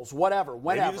 tractor pulls, whatever,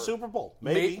 whenever. Maybe the Super Bowl.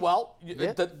 Maybe.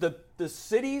 The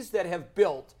cities that have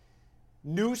built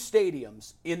new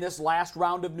stadiums in this last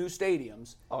round of new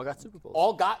stadiums all got Super Bowls.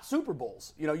 All got Super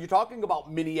Bowls. You know, you're talking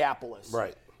about Minneapolis.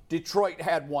 Right. Detroit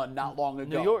had one not long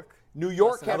ago. New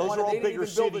York had those one. Are all they didn't bigger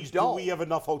even build cities. a dome. Do we have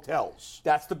enough hotels?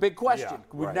 That's the big question. Yeah,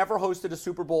 We've right. never hosted a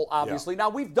Super Bowl, obviously. Yeah. Now,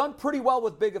 we've done pretty well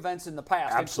with big events in the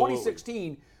past. Absolutely. In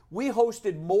 2016, we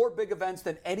hosted more big events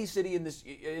than any city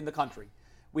in the country.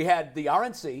 We had the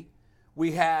RNC,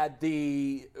 we had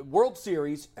the World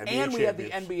Series, and we had the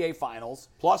NBA Finals.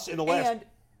 Plus, in the last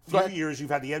few years,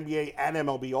 you've had the NBA and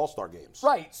MLB All-Star games.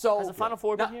 Right. So has the Final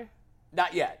Four been here?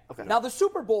 Not yet. Okay. Now, the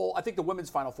Super Bowl, I think the women's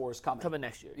Final Four is coming. Coming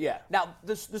next year. Yeah. Now,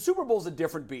 the Super Bowl is a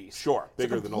different beast. Sure.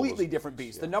 Bigger it's a completely different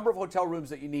beast. Yeah. The number of hotel rooms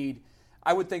that you need,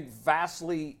 I would think,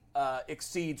 vastly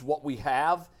exceeds what we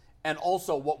have, and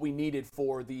also what we needed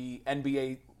for the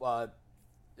NBA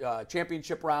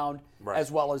championship round,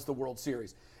 as well as the World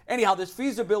Series. Anyhow, this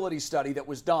feasibility study that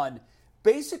was done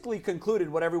basically concluded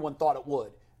what everyone thought it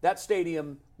would. That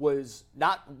stadium was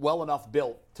not well enough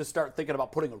built to start thinking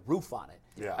about putting a roof on it.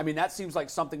 Yeah. I mean, that seems like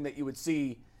something that you would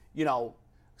see, you know,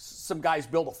 some guys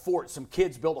build a fort, some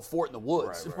kids build a fort in the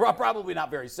woods. Right. Probably not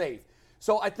very safe.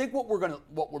 So I think what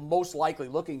we're most likely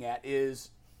looking at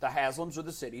is the Haslams or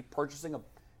the city purchasing a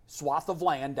swath of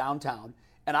land downtown.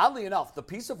 And oddly enough, the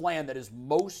piece of land that is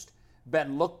most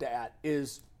been looked at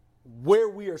is where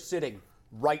we are sitting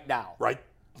right now. Right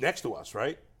next to us,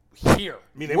 right? Here.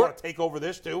 I mean, they want to take over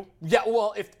this too? Yeah,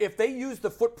 well, if they use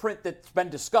the footprint that's been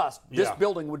discussed, this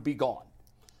building would be gone.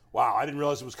 Wow, I didn't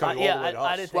realize it was coming all the way to us.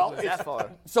 I didn't think it was that far.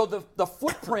 So the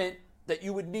footprint that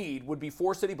you would need would be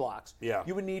 4 city blocks. Yeah.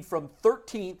 You would need from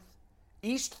 13th,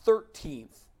 East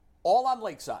 13th, all on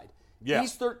Lakeside. Yeah.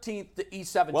 East 13th to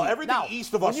East 17th. Well, everything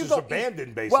east of us is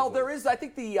abandoned, basically. Well, there is, I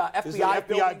think the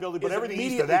FBI building, but is everything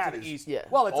east of immediately that to the is east. Yeah.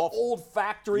 Well, it's awful. old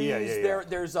factories. Yeah.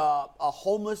 There's a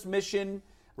homeless mission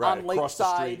on across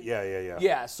Lakeside. the street. Yeah.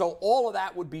 Yeah, so all of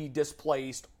that would be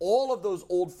displaced. All of those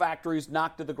old factories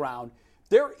knocked to the ground.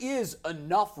 There is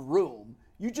enough room.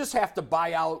 You just have to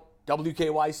buy out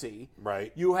WKYC.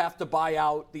 Right. You have to buy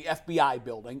out the FBI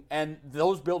building, and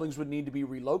those buildings would need to be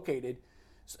relocated.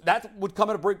 So that would come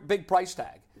at a big price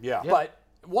tag. Yeah. But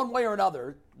one way or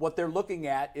another, what they're looking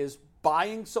at is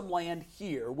buying some land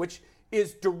here, which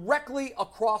is directly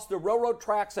across the railroad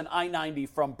tracks and I-90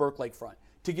 from Burke Lakefront,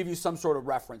 to give you some sort of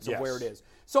reference of where it is.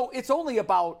 So it's only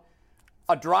about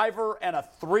a driver and a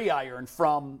 3-iron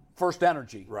from First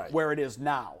Energy, where it is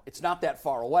now. It's not that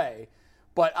far away,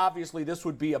 but obviously this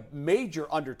would be a major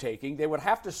undertaking. They would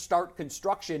have to start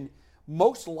construction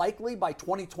most likely by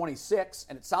 2026,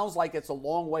 and it sounds like it's a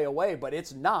long way away, but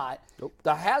it's not. Nope.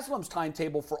 The Haslam's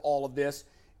timetable for all of this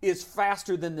is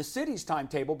faster than the city's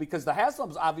timetable because the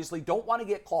Haslams obviously don't want to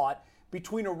get caught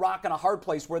between a rock and a hard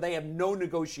place where they have no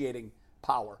negotiating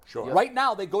power. Sure. Right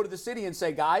now, they go to the city and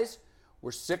say, guys,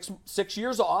 we're six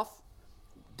years off.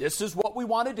 This is what we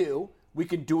want to do. We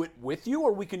can do it with you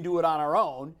or we can do it on our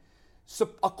own. So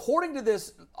according to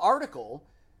this article,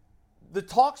 the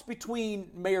talks between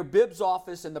Mayor Bibb's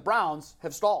office and the Browns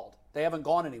have stalled. They haven't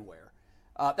gone anywhere.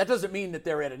 That doesn't mean that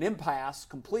they're at an impasse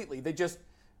completely. They just,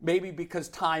 maybe because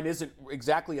time isn't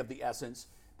exactly of the essence,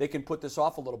 they can put this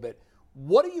off a little bit.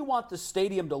 What do you want the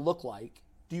stadium to look like?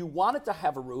 Do you want it to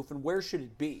have a roof, and where should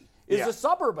it be? Is a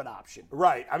suburb an option?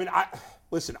 Right. I mean,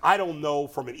 I don't know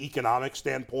from an economic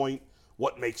standpoint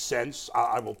what makes sense.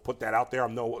 I will put that out there.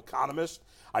 I'm no economist.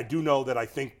 I do know that I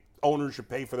think owners should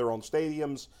pay for their own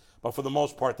stadiums, but for the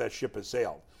most part, that ship has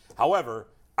sailed. However,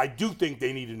 I do think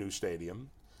they need a new stadium.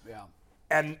 Yeah.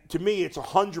 And to me, it's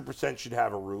 100% should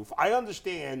have a roof. I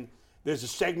understand there's a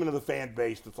segment of the fan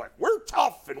base that's like, we're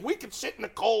tough and we can sit in the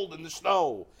cold and the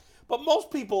snow. But most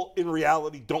people in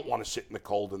reality don't want to sit in the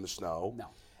cold and the snow. No.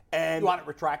 And you want it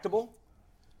retractable?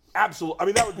 Absolutely. I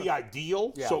mean, that would be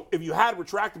ideal. Yeah. So if you had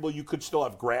retractable, you could still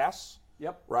have grass.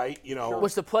 Yep. Right? You know.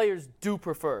 Which the players do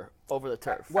prefer over the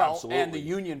turf. Well, Absolutely. and the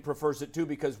union prefers it too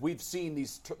because we've seen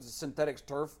these synthetic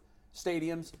turf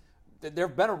stadiums. There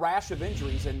have been a rash of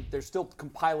injuries, and they're still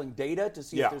compiling data to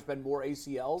see if there's been more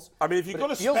ACLs. I mean, if you're going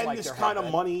to spend this kind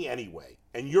of money anyway,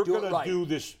 and you're going to do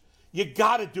this, you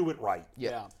got to do it right.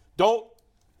 Yeah.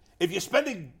 If you're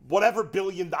spending whatever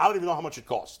billion, I don't even know how much it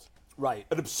costs. Right.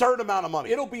 An absurd amount of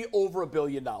money. It'll be over $1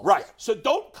 billion. Right. So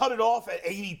don't cut it off at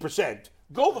 80%.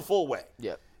 Go the full way.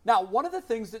 Yeah. Now, one of the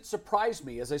things that surprised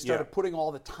me as I started putting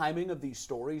all the timing of these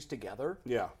stories together,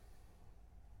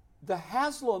 the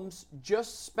Haslams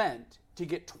just spent to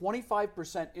get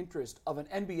 25% interest of an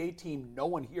NBA team no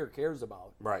one here cares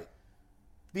about. Right.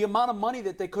 The amount of money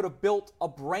that they could have built a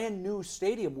brand new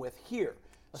stadium with here.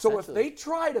 So if they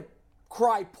try to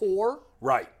cry poor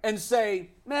and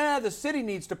say, the city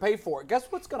needs to pay for it, guess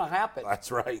what's going to happen?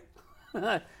 That's right.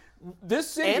 This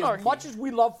city, as much as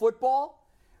we love football,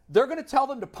 they're going to tell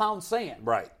them to pound sand.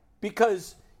 Right.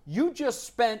 Because you just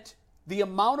spent the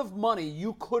amount of money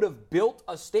you could have built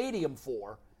a stadium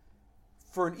for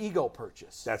an ego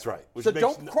purchase. That's right. So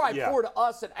don't cry poor to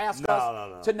us and ask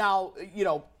us to now,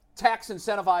 tax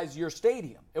incentivize your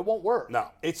stadium. It won't work. No.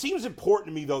 It seems important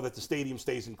to me, though, that the stadium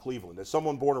stays in Cleveland. As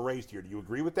someone born and raised here, do you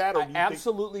agree with that? Or I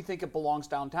absolutely think it belongs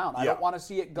downtown. I don't want to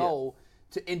see it go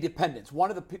to Independence. One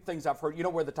of the things I've heard,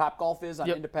 where the Topgolf is on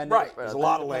Independence? Right. There's a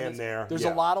lot of land there. There's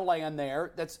a lot of land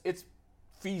there. It's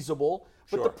feasible.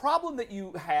 But the problem that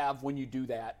you have when you do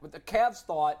that, what the Cavs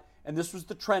thought, and this was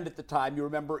the trend at the time, you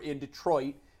remember in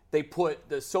Detroit, they put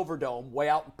the Silverdome way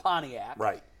out in Pontiac.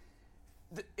 Right.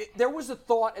 There was a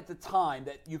thought at the time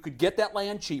that you could get that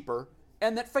land cheaper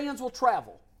and that fans will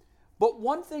travel. But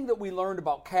one thing that we learned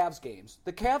about Cavs games,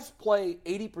 the Cavs play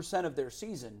 80% of their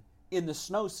season in the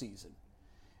snow season.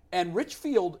 And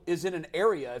Richfield is in an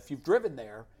area, if you've driven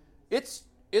there, it's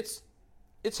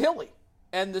hilly.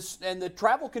 And the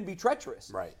travel can be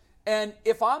treacherous. Right. And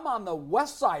if I'm on the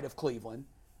west side of Cleveland,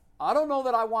 I don't know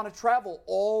that I want to travel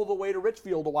all the way to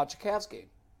Richfield to watch a Cavs game.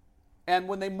 And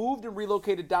when they moved and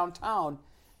relocated downtown,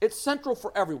 it's central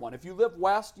for everyone. If you live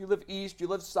west, you live east, you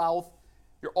live south,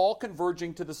 you're all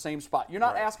converging to the same spot. You're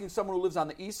not asking someone who lives on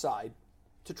the east side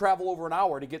to travel over an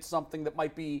hour to get something that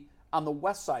might be on the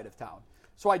west side of town.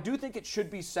 So I do think it should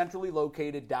be centrally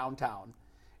located downtown.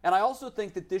 And I also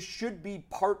think that this should be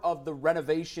part of the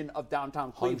renovation of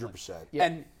downtown Cleveland. 100%. Yeah.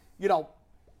 And,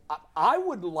 I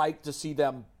would like to see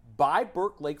them buy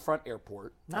Burke Lakefront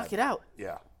Airport. Knock it out.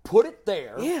 Yeah. Put it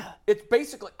there. Yeah. It's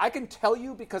basically, I can tell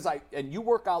you because and you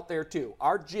work out there too.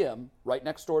 Our gym right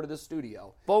next door to this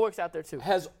studio. Bo works out there too.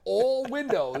 Has all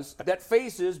windows that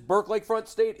faces Burke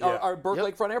Lakefront or Burke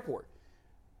Lakefront Airport.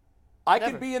 I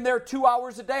could be in there 2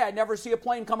 hours a day. I never see a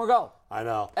plane come or go. I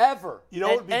know. Ever. You know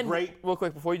what would be great? Real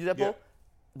quick, before you do that, Bo,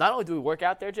 not only do we work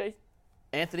out there, Jay,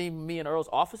 Anthony, me, and Earl's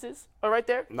offices are right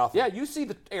there. Nothing. Yeah, you see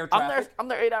the air traffic. I'm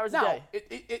there 8 hours a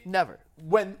day. Never.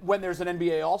 When there's an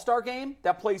NBA All-Star game,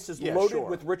 that place is loaded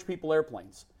with rich people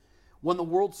airplanes. When the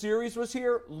World Series was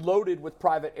here, loaded with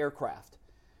private aircraft.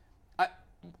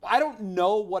 I don't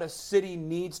know what a city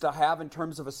needs to have in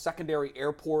terms of a secondary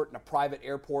airport and a private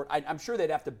airport. I'm sure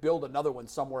they'd have to build another one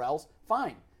somewhere else.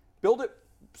 Fine. Build it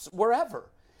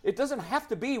wherever. It doesn't have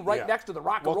to be right next to the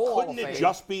Rock and Roll Hall of Fame. Couldn't it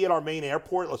just be at our main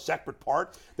airport, a separate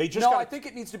part? I think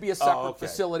it needs to be a separate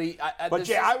facility. But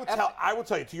Jay, I would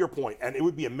tell you, to your point, and it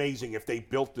would be amazing if they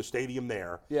built the stadium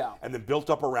there, and then built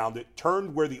up around it,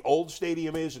 turned where the old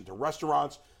stadium is into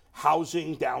restaurants,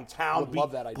 housing downtown. Would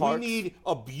love that idea. We need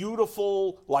a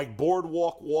beautiful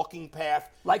boardwalk, walking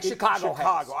path. Like Chicago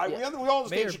has. We all understand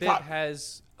Mayor Chicago. Bibb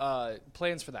has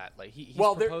plans for that. Like he's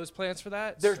proposed plans for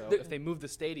that. there- So there- if they move the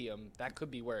stadium, that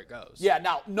could be where it goes. Yeah,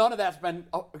 now none of that's been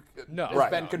been None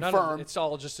of it. confirmed. It's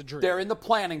all just a dream. They're in the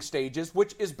planning stages,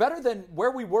 which is better than where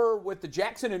we were with the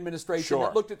Jackson administration Sure.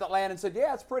 that looked at the land and said,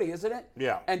 yeah, it's pretty, isn't it?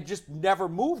 Yeah. And just never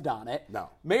moved on it. No.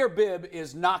 Mayor Bibb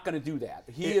is not going to do that.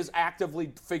 He is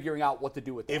actively figuring out what to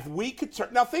do with that. If we could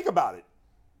now think about it.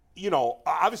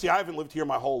 Obviously I haven't lived here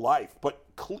my whole life, but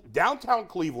downtown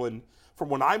Cleveland, from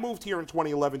when I moved here in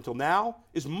 2011 till now,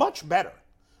 is much better.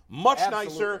 Much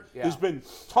Absolutely, nicer. yeah. There's been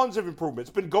tons of improvement.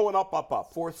 It's been going up.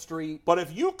 4th Street. But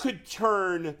if you could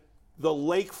turn the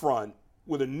lakefront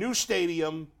with a new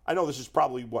stadium, I know this is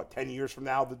probably, 10 years from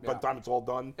now, by the time it's all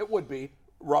done? It would be.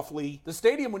 Roughly. The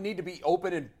stadium would need to be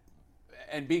open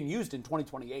and being used in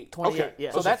 2028. 28, Okay.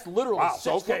 yeah. So that's literally 6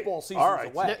 okay. football seasons All right.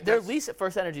 away. Their lease at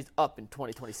First Energy is up in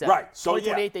 2027. Right, so,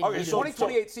 2028, yeah. Okay, they need so it.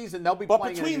 2028 season, they'll be But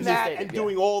playing in a between new that stadium. and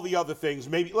doing all the other things,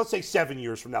 maybe, let's say 7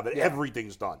 years from now, that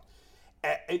everything's done.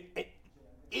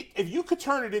 If you could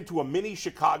turn it into a mini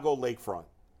Chicago lakefront,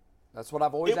 That's what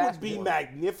I've always it asked would be for.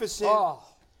 magnificent. Oh.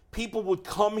 People would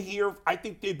come here. I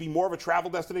think it'd be more of a travel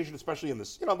destination, especially in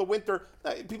the winter.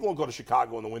 People don't go to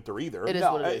Chicago in the winter either. It is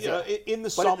what it is, In the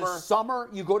But summer, in the summer,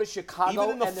 you go to Chicago, even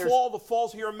in the and there's fall, the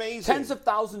falls here are amazing. tens of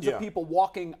thousands of people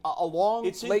walking along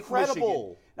It's Lake incredible.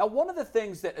 Michigan. Now, one of the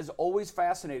things that has always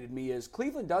fascinated me is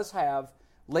Cleveland does have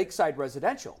lakeside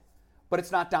residential, but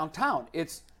it's not downtown.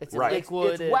 It's in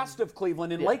Lakewood. It's west of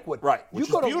Cleveland in Lakewood. Right, You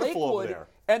which go is to beautiful over Lakewood, there.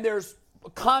 and there's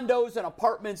condos and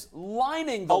apartments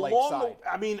lining the lakeside.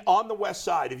 On the west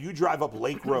side, if you drive up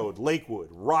Lake Road, Lakewood,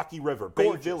 Rocky River, Bay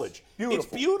Gorgeous. Village, Beautiful.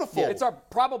 it's beautiful. It's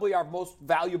probably our most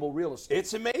valuable real estate.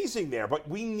 It's amazing there, but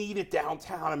we need it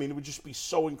downtown. It would just be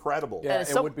so incredible. Yeah, And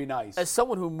as it would be nice. As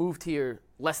someone who moved here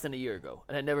less than a year ago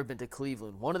and had never been to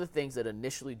Cleveland, one of the things that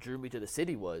initially drew me to the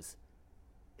city was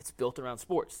it's built around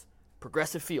sports.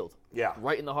 Progressive Field,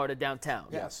 right in the heart of downtown.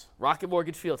 Yes. Rocket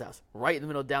Mortgage Fieldhouse, right in the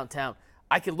middle of downtown.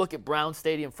 I could look at Brown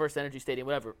Stadium, First Energy Stadium,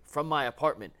 whatever, from my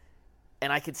apartment,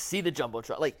 and I could see the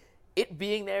Jumbotron. Like, it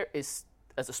being there is,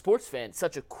 as a sports fan,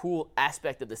 such a cool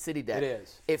aspect of the city that It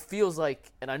is. It feels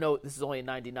like, and I know this is only in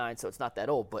 99, so it's not that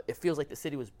old, but it feels like the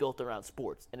city was built around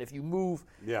sports. And if you move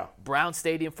Brown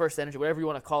Stadium, First Energy, whatever you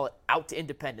want to call it, out to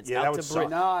Independence, that out would to suck.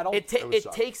 Britain, No, I don't- it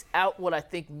takes out what I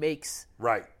think makes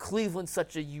Right. Cleveland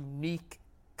such a unique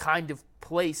kind of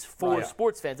place for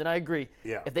sports fans. And I agree.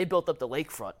 Yeah. If they built up the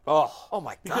lakefront, Oh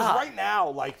my God. Because right now,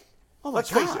 let's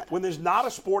face it, when there's not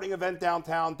a sporting event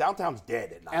downtown, downtown's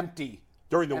dead at night. Empty.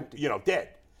 During the, dead.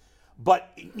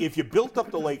 But if you built up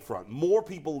the lakefront, more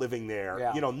people living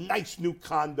there, nice new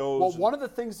condos. Well, one of the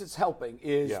things that's helping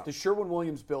is the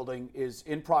Sherwin-Williams building is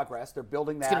in progress. They're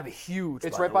building that. it's going to be huge.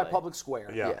 It's by right the by way. Public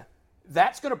Square. Yeah.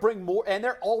 That's going to bring more, and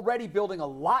they're already building a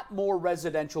lot more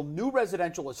residential. New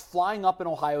residential is flying up in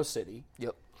Ohio City.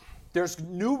 Yep. There's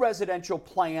new residential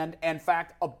planned. In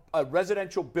fact, a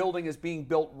residential building is being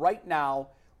built right now,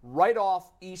 right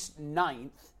off East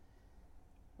 9th,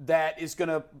 that is going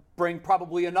to bring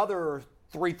probably another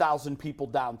 3,000 people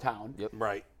downtown. Yep.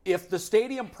 Right. If the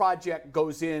stadium project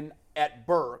goes in at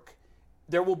Burke,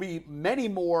 there will be many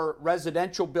more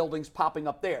residential buildings popping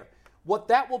up there. What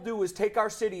that will do is take our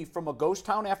city from a ghost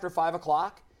town after 5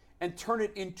 o'clock and turn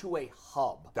it into a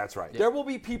hub. That's right. There will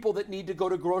be people that need to go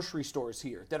to grocery stores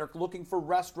here, that are looking for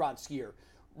restaurants here,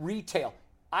 retail.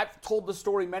 I've told the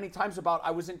story many times about I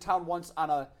was in town once on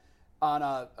a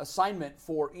assignment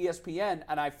for ESPN,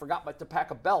 and I forgot to pack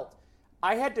a belt.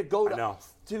 I had to go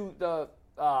to the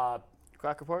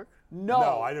Crocker Park?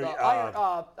 No, I know.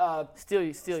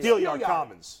 Steelyard. Steelyard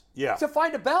Commons. Yeah. to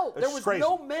find a belt. That's There was crazy.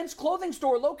 no men's clothing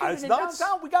store located It's in nuts.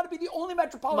 downtown. We got to be the only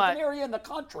metropolitan My- area in the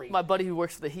country. My buddy who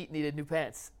works for the Heat needed new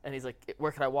pants, and he's like,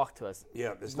 "Where can I walk to us?"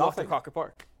 Yeah, there's Walk to nothing. Crocker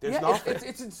Park. There's Yeah, nothing.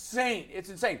 it's insane. It's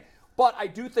insane. But I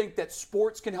do think that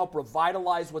sports can help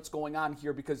revitalize what's going on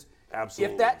here because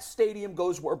Absolutely. if that stadium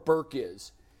goes where Burke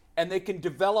is and they can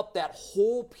develop that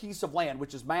whole piece of land,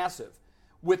 which is massive,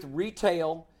 with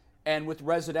retail and with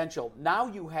residential, now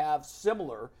you have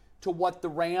similar to what the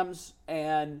Rams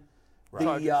and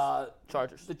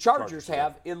the Chargers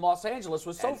have in Los Angeles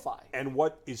with SoFi. And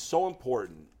what is so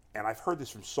important, and I've heard this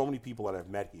from so many people that I've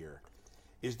met here,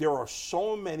 is there are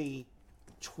so many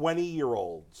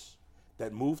 20-year-olds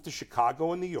that move to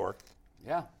Chicago and New York,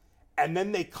 Yeah. and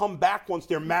then they come back once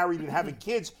they're married and having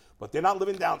kids, but they're not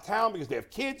living downtown because they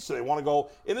have kids, so they want to go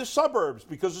in the suburbs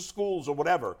because of schools or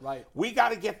whatever. Right. We got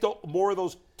to get more of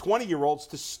those 20-year-olds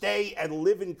to stay and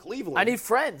live in Cleveland. I need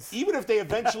friends. Even if they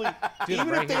eventually,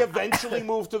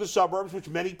 move to the suburbs, which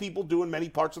many people do in many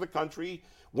parts of the country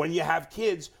when you have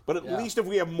kids. But at least if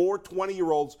we have more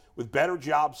 20-year-olds with better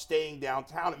jobs staying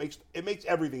downtown, it makes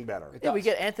everything better. Yeah, we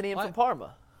get Anthony in from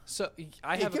Parma. So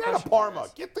I have get a out of Parma.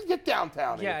 Get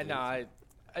downtown. Yeah, Anthony.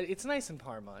 it's nice in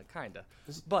Parma, kind of.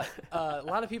 But a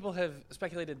lot of people have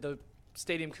speculated the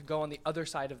stadium could go on the other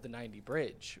side of the 90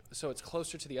 bridge, so it's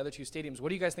closer to the other two stadiums. What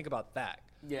do you guys think about that?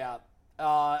 Yeah,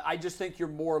 I just think you're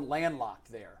more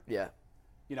landlocked there. Yeah.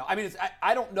 I mean,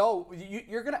 I don't know.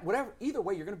 You're gonna either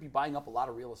way, you're gonna be buying up a lot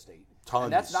of real estate, Tons.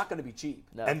 and that's not going to be cheap.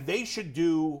 No. And they should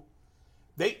do.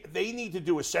 They need to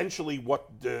do essentially what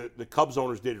the Cubs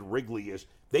owners did at Wrigley is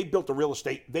they built the real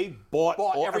estate. They bought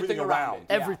everything around. it.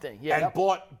 Everything, yeah. And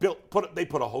they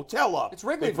put a hotel up. It's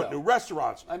Wrigley. They put new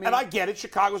restaurants. I mean, and I get it.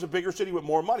 Chicago's a bigger city with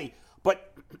more money,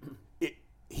 but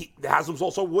the Haslam's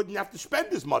also wouldn't have to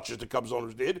spend as much as the Cubs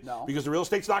owners did because the real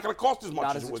estate's not going to cost as much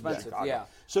Not as as it would in expensive, Chicago. yeah.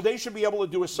 So they should be able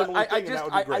to do a similar thing, and that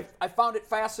would be great. I found it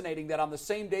fascinating that on the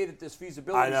same day that this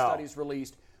feasibility study is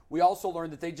released, we also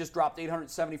learned that they just dropped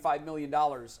 $875 million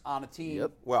on a team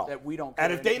that we don't care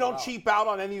and if they don't about. cheap out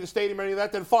on any of the stadium or any of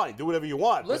that, then fine. Do whatever you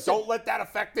want. Listen, but don't let that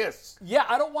affect this. Yeah,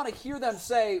 I don't want to hear them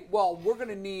say, well, we're going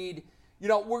to need,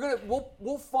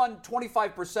 we'll fund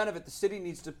 25% of it. The city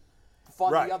needs to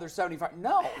fund the other 75.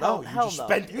 No,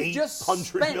 you just spent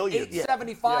 $800 million.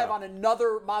 $875 on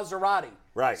another Maserati.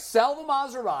 Right. Sell the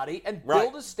Maserati and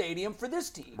build a stadium for this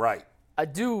team. Right.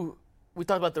 We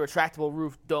talked about the retractable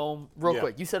roof dome real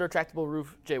quick. You said retractable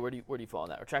roof. Jay, where do you fall on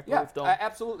that? Retractable roof dome?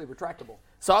 Absolutely retractable.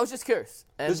 So I was just curious.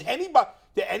 Do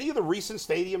any of the recent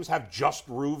stadiums have just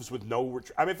roofs with no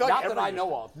I mean, I feel like Not that I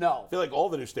know of, no. I feel like all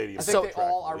the new stadiums I think they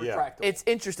all are retractable. It's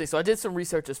interesting. So I did some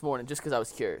research this morning just because I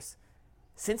was curious.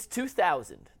 Since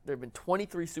 2000, there have been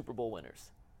 23 Super Bowl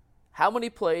winners. How many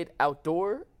played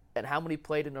outdoor and how many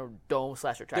played in a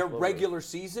dome/retractable Their roof? regular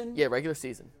season? Yeah, regular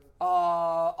season.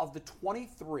 Of the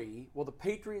 23, well, the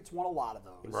Patriots won a lot of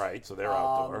those. Right, so they're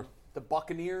outdoor. The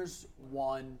Buccaneers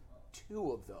won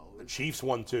 2 of those. The Chiefs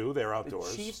won 2. They're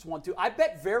outdoors. The Chiefs won 2. I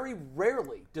bet very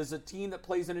rarely does a team that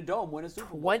plays in a dome win a Super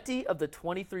Bowl. 20 of the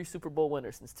 23 Super Bowl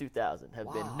winners since 2000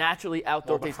 have been naturally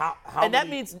outdoor teams. That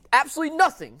means absolutely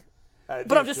nothing.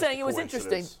 But I'm just saying it was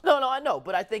interesting. No, I know,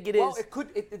 but I think it is. Well,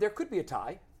 there could be a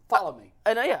tie. Follow me.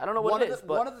 And I don't know what it is.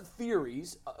 One of the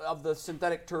theories of the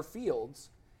synthetic turf fields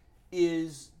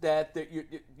is that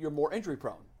you're more injury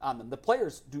prone on them. The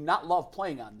players do not love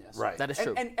playing on this. Right. That is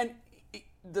true. And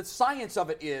the science of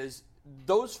it is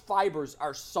those fibers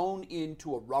are sewn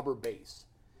into a rubber base.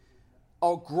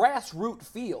 A grassroot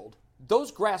field,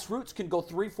 those grass roots can go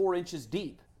 3-4 inches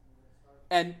deep.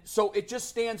 And so it just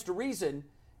stands to reason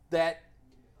that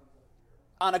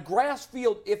on a grass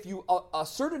field, if you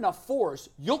assert enough force,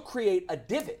 you'll create a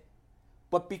divot.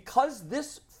 But because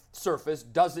this surface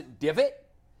doesn't divot,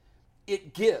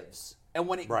 it gives. And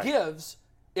when it gives,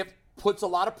 it puts a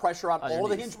lot of pressure on all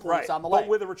the hinge points on the leg. But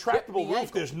with a retractable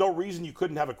roof, there's no reason you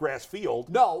couldn't have a grass field.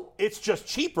 No. It's just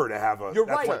cheaper to have a. You're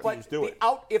that's right, why teams do it.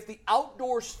 If the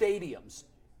outdoor stadiums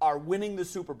are winning the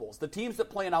Super Bowls, the teams that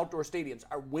play in outdoor stadiums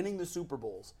are winning the Super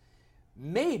Bowls,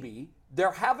 maybe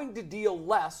they're having to deal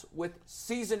less with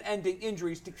season-ending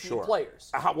injuries to key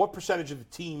players. What percentage of the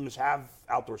teams have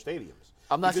outdoor stadiums?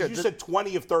 I'm not sure. You said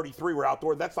 20 of 33 were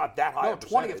outdoor. That's not that high. No,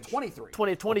 20 of 23.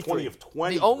 20 of 23. 20 of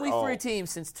 20. The only 3 teams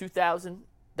since 2000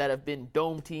 that have been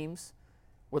dome teams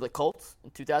were the Colts in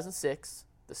 2006,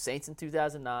 the Saints in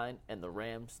 2009, and the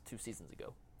Rams 2 seasons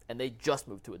ago. And they just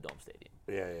moved to a dome stadium.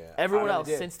 Yeah. Everyone else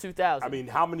since 2000. I mean,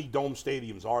 how many dome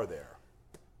stadiums are there?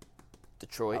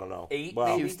 Detroit. I don't know. 8, well,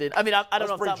 maybe? Houston. I mean, I don't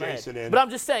know bring off the top of my Jason head. in. But I'm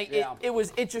just saying, Yeah. it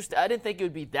was interesting. I didn't think it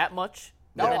would be that much.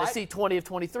 No, And then to see 20 of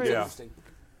 23. Yeah. Interesting.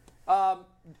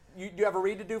 You have a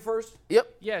read to do first?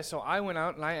 Yep. Yeah, so I went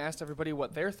out and I asked everybody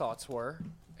what their thoughts were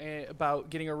about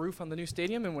getting a roof on the new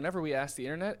stadium. And whenever we ask the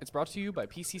internet, it's brought to you by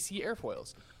PCC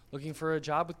Airfoils. Looking for a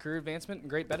job with career advancement and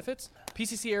great benefits?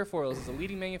 PCC Airfoils is a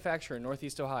leading manufacturer in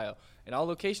Northeast Ohio. And all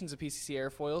locations of PCC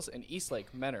Airfoils in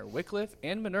Eastlake, Menor, Wickliffe,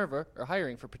 and Minerva are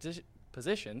hiring for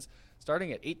positions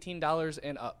starting at $18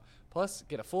 and up. Plus,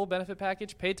 get a full benefit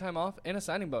package, paid time off, and a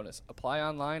signing bonus. Apply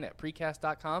online at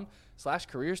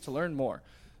precast.com/careers to learn more.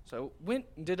 So went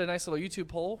and did a nice little YouTube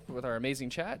poll with our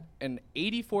amazing chat, and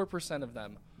 84% of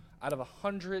them, out of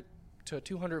 100 to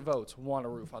 200 votes, want a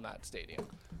roof on that stadium.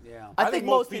 Yeah. I think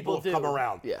most people have do. come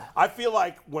around. Yeah. I feel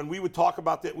like when we would talk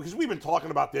about this, because we've been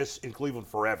talking about this in Cleveland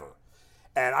forever,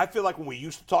 And I feel like when we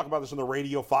used to talk about this on the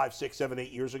radio 5, 6, 7,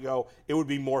 8 years ago, it would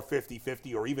be more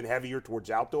 50-50 or even heavier towards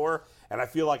outdoor. And I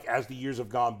feel like as the years have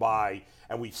gone by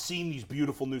and we've seen these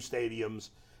beautiful new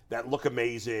stadiums that look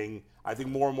amazing, I think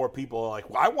more and more people are like,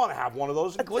 well, I want to have one of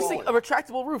those in Cleveland. A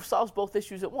retractable roof solves both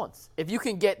issues at once. If you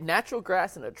can get natural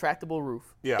grass and a retractable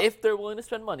roof, if they're willing to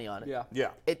spend money on it,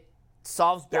 it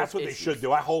solves both That's what issues. they should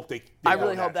do. I hope they I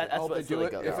really hope that's what it's do really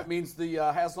it. goes. If it means the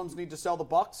Haslams need to sell the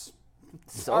Bucks,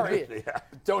 So be it.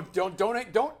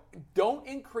 don't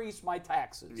increase my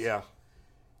taxes. Yeah.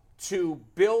 To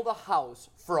build a house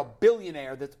for a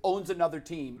billionaire that owns another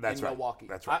team in Milwaukee.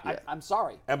 That's right. I'm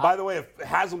sorry. And by the way, if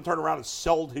Haslam turned around and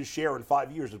sold his share in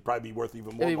 5 years, it'd probably be worth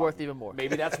even more. It'd be worth even more.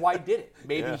 Maybe that's why he did it.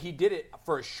 Maybe he did it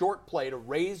for a short play to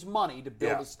raise money to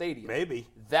build a stadium. Maybe.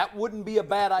 That wouldn't be a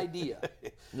bad idea.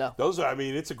 No.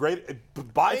 It's a great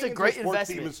buying It's a great into a sports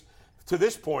investment. team to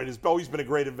this point has always been a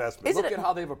great investment. Look at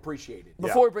how they've appreciated.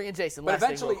 Before we bring in Jason, But last thing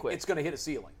eventually, real quick. it's going to hit a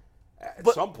ceiling. At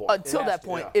But some point. until that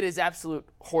point, yeah. it is absolute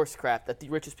horse crap that the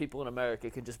richest people in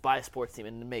America can just buy a sports team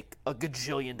and make a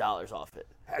gajillion dollars off it.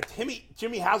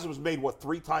 Jimmy Haslam's made,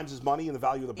 3 times his money in the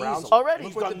value of the Browns? Easily. Already.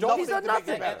 He's With done the nothing Dolphins, he's done to make it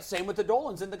nothing. better. Same with the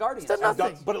Dolans and the Guardians. He's done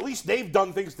nothing. But at least they've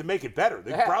done things to make it better.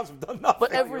 The Browns have done nothing.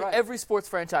 But you're right. every sports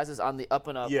franchise is on the up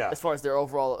and up as far as their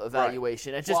overall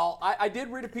evaluation. It's just Well, I did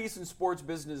read a piece in Sports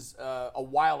Business a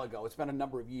while ago. It's been a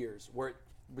number of years where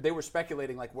they were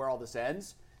speculating like where all this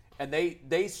ends, and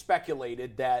they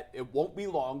speculated that it won't be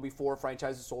long before a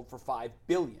franchise is sold for $5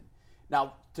 billion.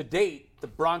 Now, to date, the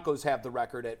Broncos have the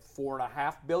record at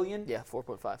 $4.5 billion.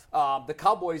 4.5. The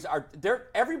Cowboys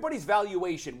everybody's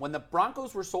valuation when the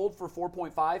Broncos were sold for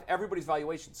 4.5, everybody's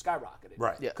valuation skyrocketed.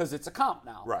 Right. Yeah. Because it's a comp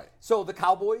now. Right. So the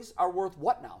Cowboys are worth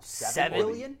what now? $7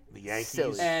 billion? The Yankees.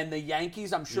 Silly. And the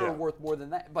Yankees, I'm sure, are worth more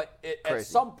than that. But at Crazy.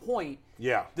 some point,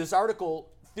 Yeah. this article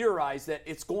theorized that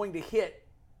it's going to hit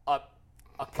a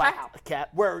cap,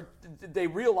 where they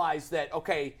realize that,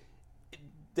 okay,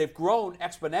 they've grown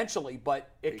exponentially,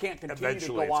 but it can't continue to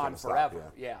Eventually go it's on gonna stop,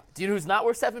 forever. yeah. Do you know who's not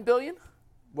worth $7 billion?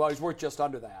 Well, he's worth just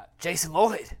under that. Jason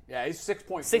Lloyd. Yeah, he's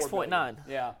 6.4 6.9. billion.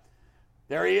 Yeah.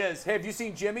 There he is. Hey, have you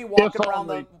seen Jimmy walking around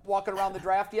the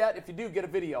draft yet? If you do, get a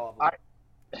video of him.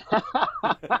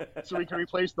 So we can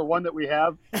replace the one that we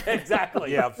have.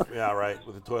 Exactly. Yeah, right,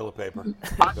 with the toilet paper.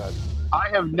 I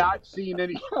have not seen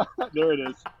any. There it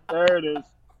is.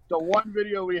 The one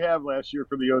video we have last year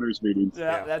from the owners' meetings.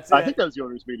 Yeah, that's it. I think that was the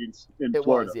owners' meetings in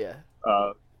Florida. Was,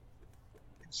 yeah.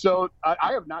 So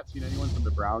I have not seen anyone from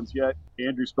the Browns yet.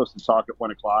 Andrew's supposed to talk at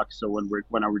 1 o'clock. So when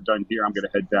we're done here, I'm going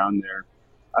to head down there.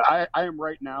 I am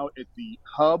right now at the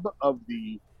hub of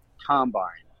the combine.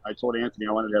 I told Anthony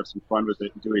I wanted to have some fun with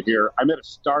it and do it here. I'm at a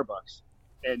Starbucks,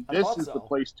 and this is the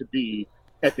place to be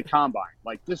at the combine.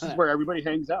 Like, this is where everybody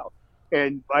hangs out.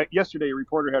 And yesterday, a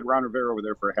reporter had Ron Rivera over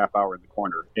there for a half hour in the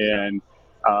corner. And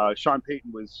Sean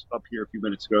Payton was up here a few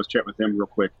minutes ago. I was chatting with him real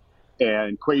quick.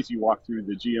 And Kwesi walked through,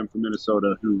 the GM from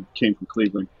Minnesota who came from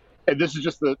Cleveland. And this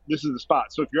is the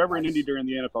spot. So if you're ever in Indy during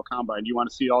the NFL Combine, you want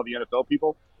to see all the NFL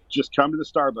people, just come to the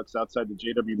Starbucks outside the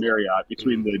JW Marriott,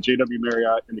 between the JW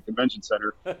Marriott and the Convention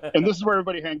Center. And this is where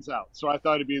everybody hangs out. So I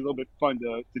thought it'd be a little bit fun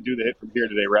to do the hit from here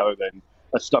today rather than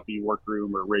a stuffy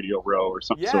workroom or Radio Row or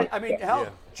something. Yeah, I mean, hell,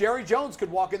 Jerry Jones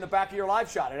could walk in the back of your live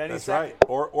shot at any second. That's right.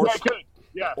 Or yeah, I could.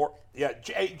 Yeah.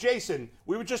 Hey, Jason,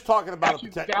 we were just talking about Actually,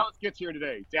 Dallas gets here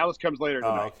today. Dallas comes later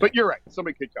tonight. Okay. But you're right.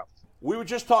 Somebody could come. We were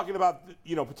just talking about,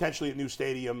 potentially a new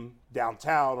stadium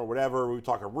downtown or whatever. We were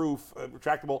talking roof,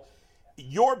 retractable.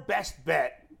 Your best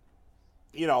bet,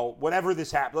 whenever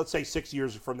this happens, let's say 6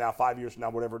 years from now, 5 years from now,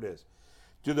 whatever it is,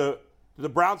 do the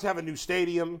Browns have a new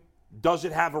stadium? Does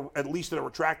it have at least a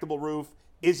retractable roof?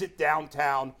 Is it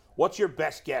downtown? What's your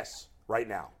best guess right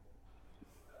now?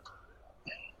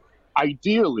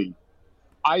 Ideally,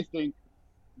 I think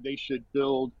they should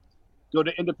go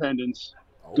to Independence,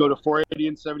 go to 480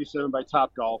 and 77 by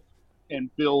Topgolf,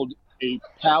 and build a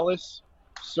palace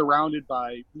surrounded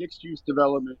by mixed-use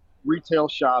development, retail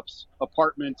shops,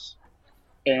 apartments,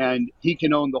 and he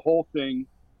can own the whole thing.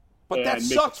 But that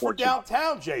sucks for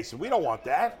downtown, Jason. We don't want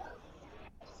that.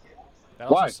 That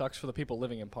also sucks for the people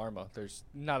living in Parma. There's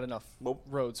not enough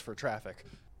roads for traffic.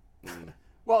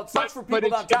 Well, it sucks for people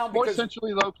downtown it's more because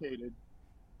centrally located.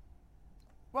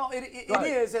 Well, it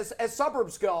is as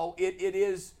suburbs go. It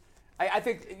is. I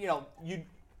think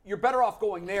you're better off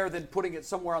going there than putting it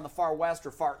somewhere on the far west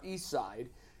or far east side.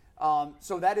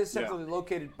 So that is centrally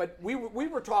located. But we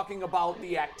were talking about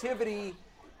the activity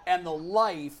and the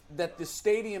life that the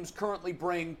stadiums currently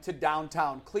bring to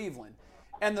downtown Cleveland.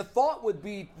 And the thought would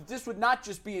be this would not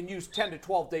just be in use 10 to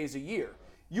 12 days a year.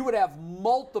 You would have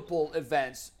multiple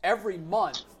events every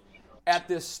month at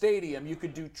this stadium. You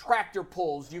could do tractor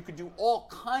pulls. You could do all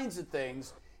kinds of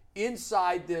things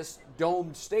inside this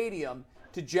domed stadium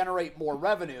to generate more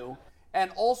revenue.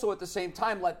 And also at the same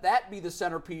time, let that be the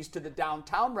centerpiece to the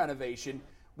downtown renovation,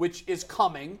 which is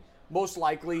coming most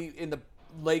likely in the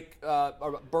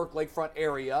Burke Lakefront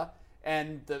area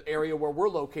and the area where we're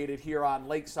located here on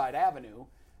Lakeside Avenue.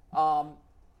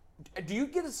 Do you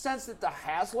get a sense that the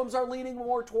Haslams are leaning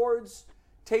more towards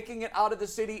taking it out of the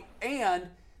city? And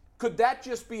could that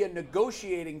just be a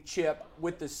negotiating chip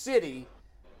with the city,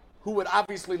 who would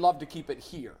obviously love to keep it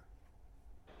here?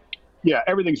 Yeah,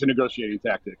 everything's a negotiating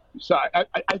tactic. So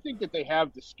I think that they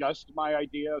have discussed my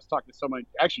idea. I was talking to someone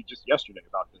actually just yesterday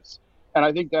about this. And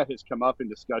I think that has come up in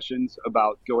discussions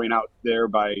about going out there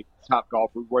by Topgolf,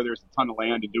 where there's a ton of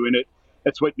land and doing it.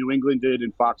 That's what New England did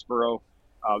in Foxborough.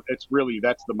 That's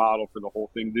the model for the whole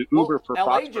thing. The Uber for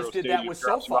LA Foxborough just did Stadium that with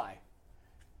SoFi.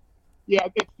 Yeah,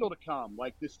 it's still to come.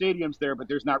 Like, the stadium's there, but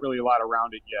there's not really a lot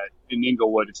around it yet. In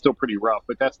Inglewood, it's still pretty rough,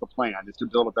 but that's the plan, is to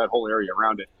build up that whole area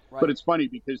around it. Right. But it's funny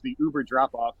because the Uber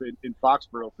drop-off in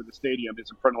Foxborough for the stadium is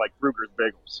in front of, like, Kruger's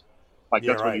Bagels. Like,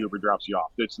 that's where the Uber drops you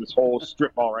off. It's this whole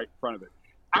strip mall right in front of it.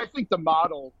 I think the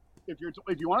model, if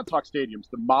you want to talk stadiums,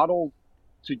 the model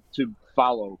to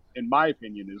follow, in my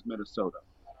opinion, is Minnesota.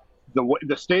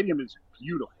 The stadium is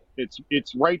beautiful.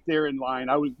 It's right there in line.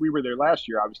 We were there last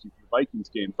year, obviously, for the Vikings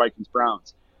game,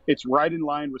 Vikings-Browns. It's right in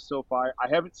line with SoFi. I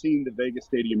haven't seen the Vegas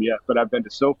Stadium yet, but I've been to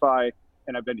SoFi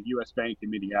and I've been to US Bank in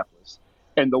Minneapolis.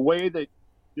 And the way that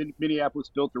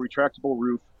Minneapolis built the retractable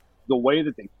roof, the way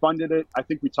that they funded it, I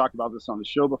think we talked about this on the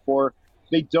show before.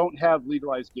 They don't have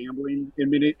legalized gambling in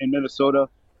Minnesota,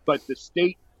 but the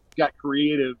state got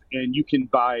creative, and you can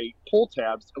buy pull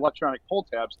tabs, electronic pull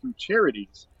tabs, through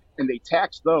charities, and they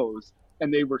tax those.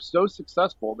 And they were so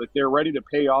successful that they're ready to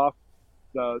pay off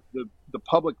the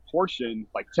public portion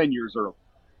like 10 years early.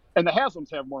 And the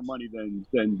Haslams have more money than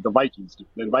the Vikings do,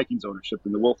 than Vikings ownership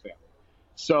in the Wolf family.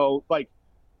 So, like,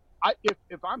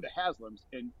 if I'm the Haslams,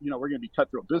 and we're going to be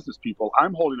cutthroat business people,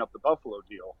 I'm holding up the Buffalo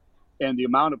deal, and the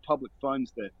amount of public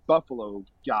funds that Buffalo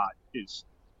got is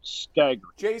staggering.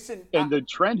 Jason, and the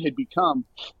trend had become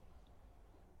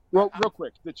real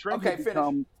quick. The trend had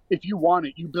become, if you want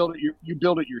it, you build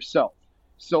it yourself.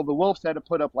 So the Wolves had to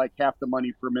put up like half the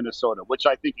money for Minnesota, which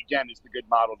I think, again, is the good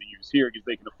model to use here because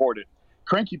they can afford it.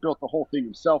 Cranky built the whole thing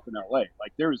himself in L.A.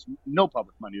 Like, there was no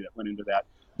public money that went into that.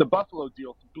 The Buffalo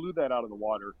deal blew that out of the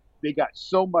water. They got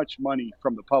so much money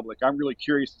from the public. I'm really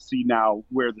curious to see now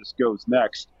where this goes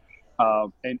next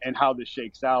and how this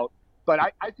shakes out. But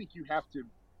I think you have to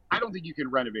 – I don't think you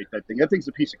can renovate that thing. That thing's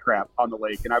a piece of crap on the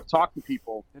lake. And I've talked to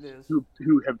people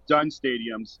who have done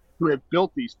stadiums, who have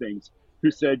built these things, who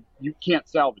said you can't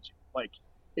salvage it. Like,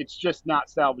 it's just not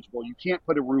salvageable. You can't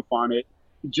put a roof on it.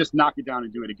 You just knock it down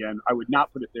and do it again. I would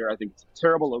not put it there. I think it's a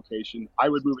terrible location. I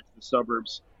would move it to the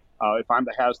suburbs if I'm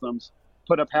the Haslams.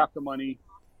 Put up half the money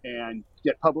and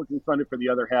get publicly funded for the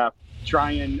other half.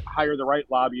 Try and hire the right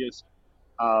lobbyists.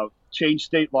 Change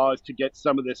state laws to get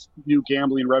some of this new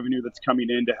gambling revenue that's coming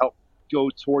in to help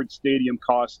go towards stadium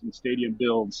costs and stadium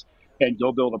builds. And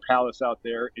go build a palace out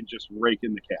there and just rake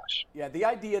in the cash. Yeah, the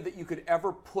idea that you could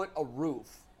ever put a roof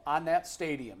on that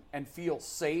stadium and feel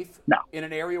safe in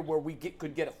an area where we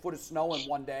could get a foot of snow in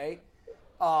one day,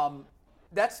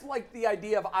 that's like the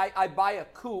idea of I buy a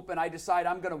coupe and I decide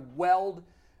I'm going to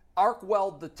arc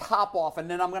weld the top off, and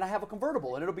then I'm going to have a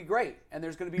convertible, and it'll be great, and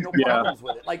there's going to be no problems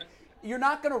with it. Like, you're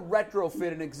not going to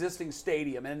retrofit an existing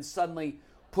stadium and suddenly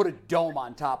put a dome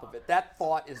on top of it. That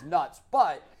thought is nuts,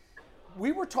 but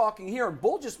we were talking here, and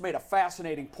Bull just made a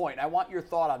fascinating point. I want your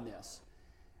thought on this.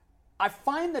 I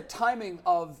find the timing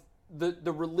of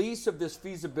the release of this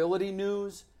feasibility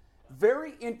news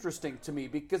very interesting to me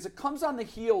because it comes on the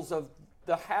heels of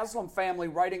the Haslam family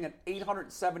writing an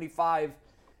 $875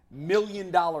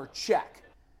 million check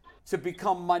to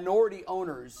become minority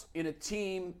owners in a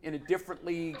team in a different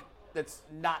league that's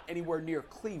not anywhere near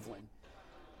Cleveland.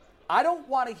 I don't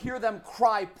want to hear them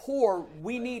cry poor.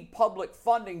 We need public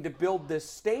funding to build this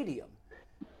stadium.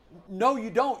 No, you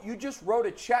don't. You just wrote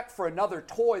a check for another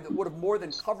toy that would have more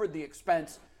than covered the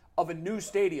expense of a new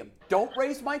stadium. Don't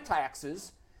raise my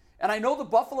taxes. And I know the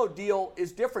Buffalo deal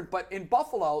is different, but in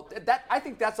Buffalo, I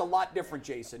think that's a lot different,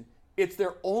 Jason. It's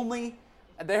their only,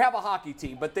 they have a hockey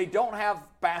team, but they don't have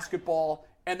basketball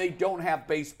and they don't have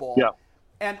baseball. Yeah.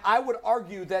 And I would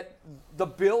argue that the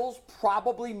Bills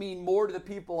probably mean more to the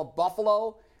people of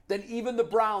Buffalo than even the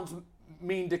Browns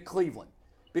mean to Cleveland.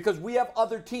 Because we have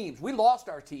other teams. We lost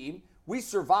our team. We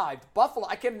survived.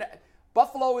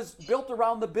 Buffalo is built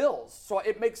around the Bills. So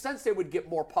it makes sense they would get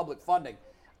more public funding.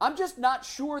 I'm just not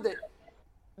sure that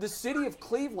the city of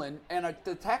Cleveland and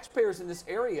the taxpayers in this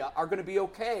area are going to be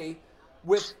okay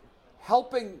with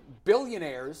helping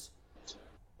billionaires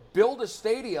build a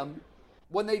stadium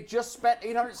when they just spent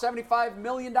 $875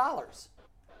 million.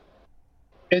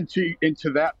 And to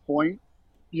that point,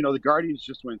 the Guardians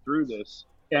just went through this,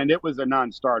 and it was a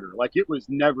non-starter. Like, it was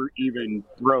never even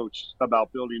broached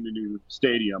about building a new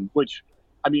stadium, which,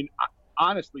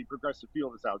 honestly, Progressive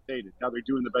Field is outdated. Now they're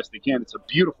doing the best they can. It's a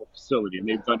beautiful facility, and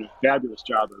they've done a fabulous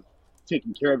job of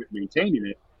taking care of it, maintaining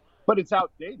it. But it's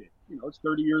outdated. It's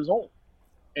 30 years old.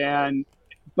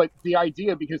 But the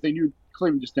idea, because they knew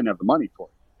Cleveland just didn't have the money for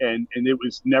it, and it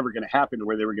was never going to happen to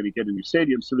where they were going to get a new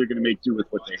stadium, so they're going to make do with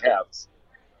what they have.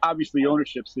 Obviously,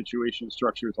 ownership situation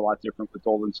structure is a lot different with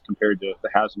Dolan's compared to the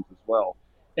Haslam's as well,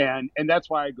 and that's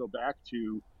why I go back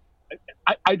to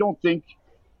I don't think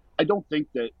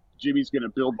that Jimmy's going to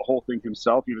build the whole thing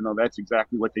himself, even though that's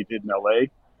exactly what they did in LA.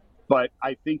 But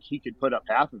I think he could put up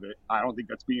half of it. I don't think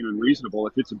that's being unreasonable.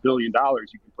 If it's $1 billion,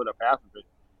 you can put up half of it,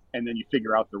 and then you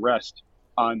figure out the rest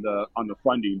on the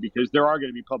funding, because there are going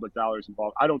to be public dollars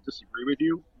involved. I don't disagree with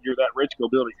you. You're that rich, go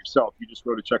build it yourself. You just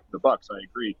wrote a check to the Bucks. I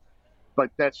agree.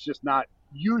 But that's just not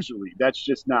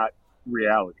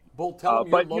reality. Bull, tell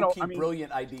him your low-key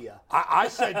brilliant idea. I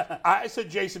said,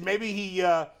 Jason, maybe he,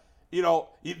 the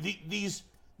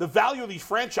value of these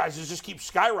franchises just keeps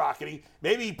skyrocketing.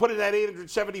 Maybe he put in that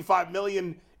 $875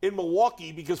 million in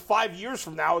Milwaukee, because 5 years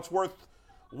from now it's worth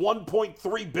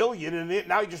 $1.3 billion, and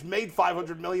now he just made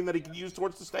 $500 million that he can use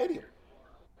towards the stadium.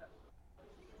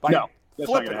 No,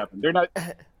 that's not going to happen. They're not.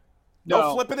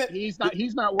 No, flipping it. He's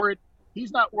not worried.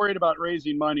 He's not worried about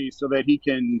raising money so that he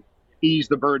can ease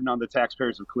the burden on the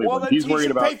taxpayers of Cleveland. Well, then he's he worried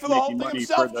should about pay for the whole thing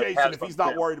himself, Jason, if he's not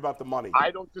family. worried about the money. I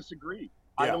don't disagree.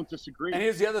 Yeah. I don't disagree. And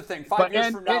here's the other thing. 5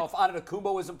 years from now, if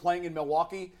Antetokounmpo isn't playing in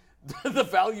Milwaukee, the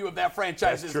value of that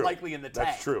franchise is likely in the tank.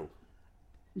 That's true.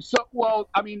 So,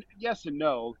 yes and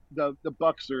no. The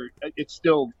Bucks are. It's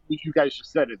still. You guys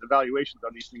just said it. The valuations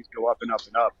on these things go up and up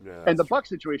and up. Yeah, and the Bucks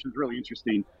situation is really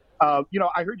interesting. I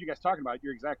heard you guys talking about it.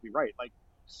 You're exactly right.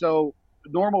 So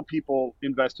normal people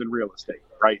invest in real estate,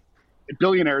 right?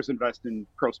 Billionaires invest in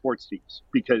pro sports teams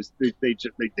because they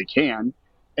can,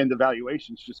 and the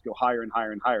valuations just go higher and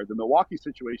higher and higher. The Milwaukee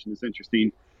situation is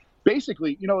interesting.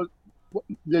 Basically,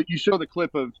 you show the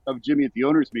clip of Jimmy at the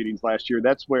owners' meetings last year.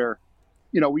 That's where,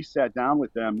 we sat down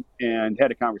with them and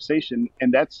had a conversation,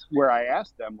 and that's where I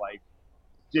asked them,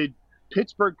 did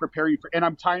Pittsburgh prepare you for, and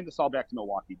I'm tying this all back to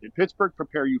Milwaukee, did Pittsburgh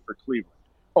prepare you for Cleveland,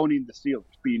 owning the Steelers,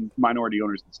 being minority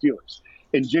owners of the Steelers?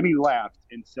 And Jimmy laughed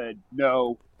and said,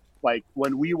 no.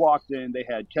 When we walked in, they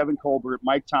had Kevin Colbert,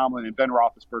 Mike Tomlin, and Ben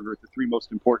Roethlisberger at the three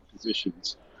most important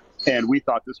positions, and we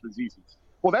thought this was easy.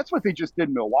 Well, that's what they just did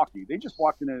in Milwaukee. They just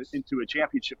walked into a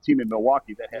championship team in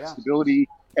Milwaukee that had stability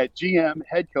at GM,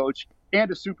 head coach, and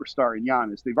a superstar in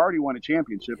Giannis. They've already won a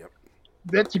championship. Yep.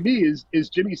 That, to me, is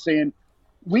Jimmy saying,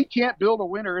 we can't build a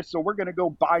winner, so we're going to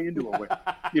go buy into a winner.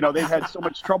 They've had so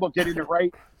much trouble getting it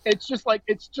right. It's just like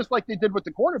they did with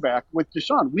the quarterback with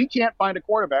Deshaun. We can't find a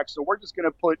quarterback, so we're just going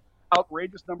to put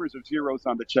outrageous numbers of zeros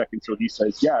on the check until he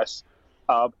says yes.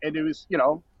 And it was,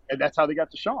 and that's how they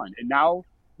got Deshaun. And now,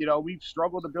 we've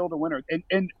struggled to build a winner.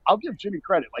 And I'll give Jimmy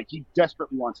credit. He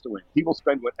desperately wants to win. He will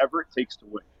spend whatever it takes to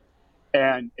win.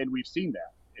 And we've seen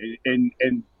that.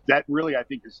 And that really, I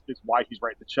think, is why he's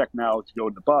writing the check now to go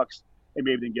to the Bucks and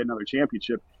maybe then get another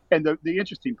championship. And the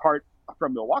interesting part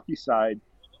from Milwaukee's side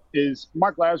is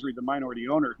Mark Lazary, the minority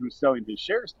owner who's selling his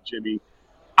shares to Jimmy.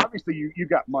 Obviously, you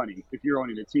got money if you're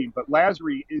owning a team, but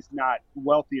Lazary is not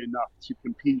wealthy enough to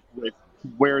compete with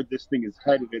where this thing is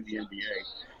headed in the NBA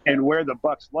and where the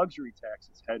Bucks luxury tax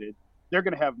is headed. They're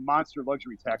going to have monster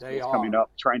luxury tax bills coming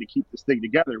up trying to keep this thing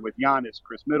together with Giannis,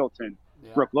 Chris Middleton,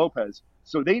 Brook Lopez.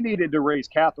 So they needed to raise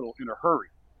capital in a hurry.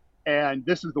 And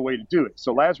this is the way to do it.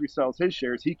 So Lazary sells his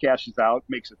shares. He cashes out,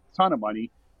 makes a ton of money.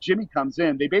 Jimmy comes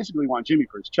in. They basically want Jimmy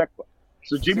for his checkbook.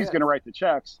 So Jimmy's going to write the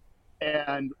checks.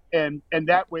 And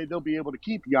that way they'll be able to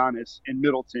keep Giannis and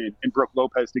Middleton and Brook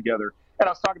Lopez together. And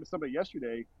I was talking to somebody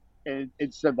yesterday and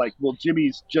said, will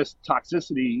Jimmy's just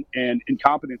toxicity and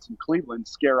incompetence in Cleveland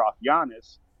scare off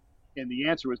Giannis? And the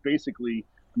answer was basically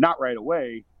not right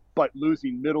away, but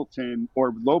losing Middleton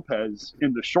or Lopez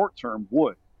in the short term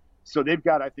would. So they've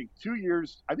got, I think, 2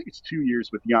 years. I think it's 2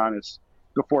 years with Giannis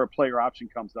before a player option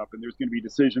comes up, and there's going to be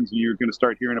decisions, and you're going to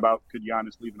start hearing about could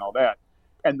Giannis leave and all that.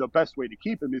 And the best way to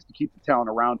keep him is to keep the talent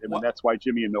around him, and that's why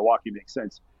Jimmy in Milwaukee makes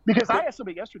sense. Because I asked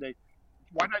somebody yesterday,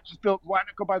 why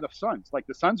not go buy the Suns?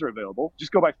 The Suns are available.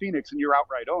 Just go buy Phoenix, and you're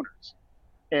outright owners.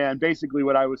 And basically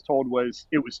what I was told was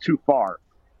it was too far.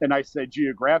 And I said,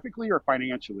 geographically or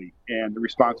financially? And the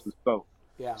response was both.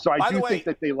 Yeah. So I By the do way- think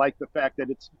that they like the fact that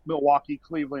it's Milwaukee,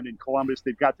 Cleveland, and Columbus.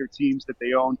 They've got their teams that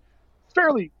they own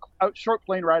fairly short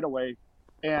plane right away.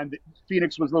 And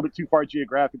Phoenix was a little bit too far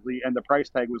geographically, and the price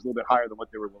tag was a little bit higher than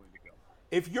what they were willing to go.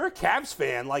 If you're a Cavs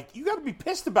fan, like, you got to be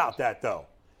pissed about that, though.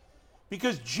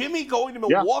 Because Jimmy going to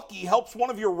Milwaukee helps one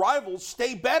of your rivals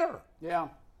stay better. Yeah.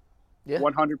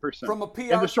 100%. From a In PR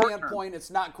the short term. standpoint,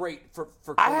 it's not great for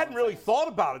I hadn't Cleveland really fans. thought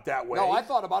about it that way. No, I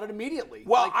thought about it immediately.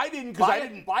 Well, I didn't, 'cause I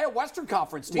didn't- buy a Western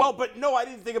Conference team. Well, but no, I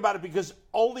didn't think about it because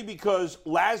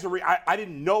Lazary, I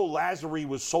didn't know Lazary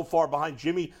was so far behind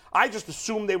Jimmy. I just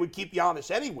assumed they would keep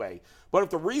Giannis anyway. But if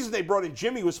the reason they brought in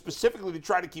Jimmy was specifically to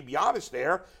try to keep Giannis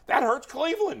there, that hurts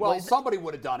Cleveland. Well, somebody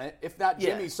would have done it. If not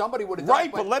Jimmy, Yeah. somebody would have done it.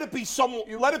 right, but let it be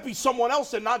someone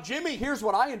else and not Jimmy. Here's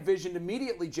what I envisioned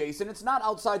immediately, Jason. It's not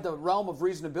outside the realm of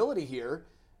reasonability here.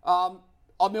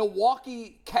 A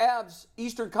Milwaukee Cavs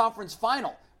Eastern Conference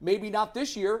final. Maybe not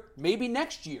this year, maybe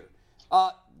next year.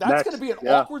 That's going to be an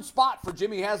awkward spot for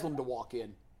Jimmy Haslam to walk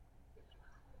in.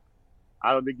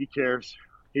 I don't think he cares.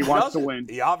 He wants to win.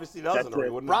 He obviously doesn't. That's Or he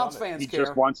it. wouldn't Browns have done it. fans He care.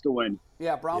 just wants to win.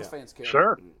 Yeah, Browns fans care.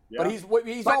 Sure. Yeah. But he's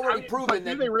But, already proven but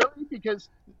that. do they really? Because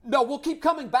No, we'll keep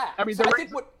coming back. I mean, I the think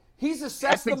reason- what he's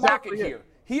assessed That's the market exactly it. here.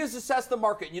 He has assessed the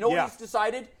market. You know Yeah. what he's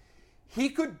decided? He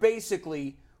could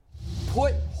basically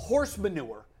put horse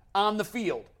manure on the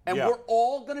field, and Yeah. we're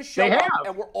all going to show They up, have.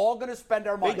 and we're all going to spend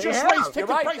our money. They just have. raised You're ticket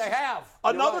right, prices. they have.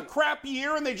 You're Another right. crap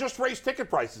year, and they just raised ticket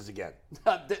prices again.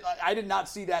 I did not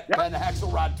see that Ben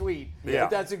Axelrod tweet. Yeah. But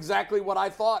that's exactly what I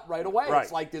thought right away. Right.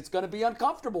 It's like it's going to be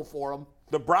uncomfortable for them.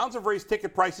 The Browns have raised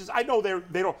ticket prices. I know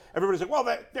they don't. Everybody's like, well,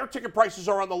 their ticket prices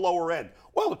are on the lower end.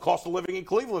 Well, the cost of living in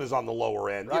Cleveland is on the lower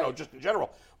end, Right. just in general.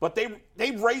 But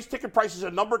they've raised ticket prices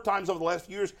a number of times over the last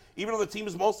few years, even though the team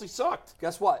has mostly sucked.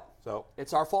 Guess what? So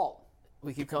It's our fault.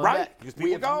 We keep coming right, back. because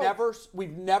We people have go.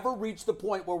 we've never reached the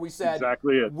point where we said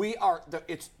Exactly it.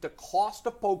 it's the cost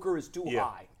of poker is too Yeah,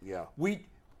 high. yeah. We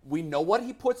know what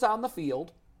he puts on the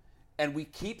field, and we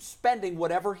keep spending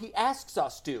whatever he asks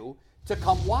us to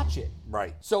come watch it.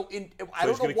 Right. So I he's don't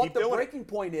know gonna what keep the doing it. breaking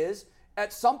point is.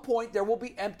 At some point, there will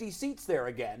be empty seats there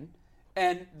again,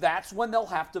 and that's when they'll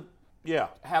have to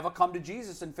have a come to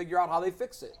Jesus and figure out how they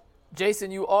fix it. Jason,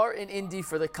 you are in Indy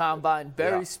for the Combine.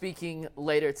 Barry Yeah. speaking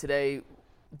later today.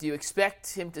 Do you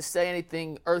expect him to say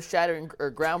anything earth-shattering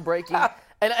or groundbreaking?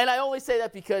 and I only say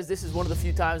that because this is one of the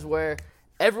few times where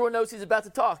everyone knows he's about to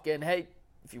talk. And, hey,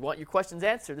 if you want your questions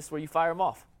answered, this is where you fire him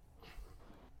off.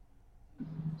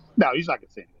 No, he's not going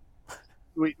to say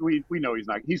anything. We know he's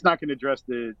not. He's not going to address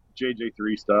the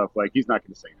JJ3 stuff. Like, he's not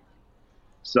going to say anything.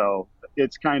 So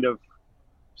it's kind of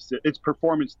it's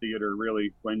performance theater,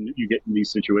 really, when you get in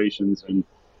these situations and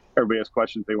everybody has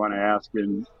questions they want to ask.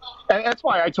 And that's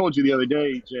why I told you the other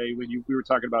day, Jay, when we were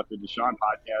talking about the Deshaun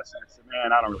podcast, and I said,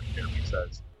 man, I don't really care what he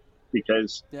says.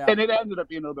 Because, and it ended up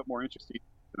being a little bit more interesting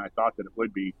than I thought that it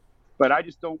would be. But I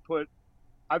just don't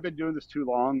I've been doing this too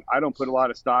long. I don't put a lot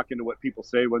of stock into what people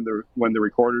say when the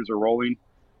recorders are rolling.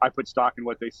 I put stock in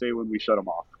what they say when we shut them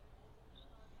off.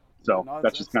 So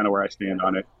that's just kind of where I stand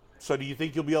on it. So do you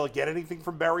think you'll be able to get anything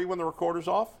from Barry when the recorder's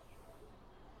off?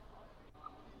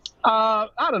 I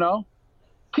don't know.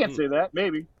 Can't say that.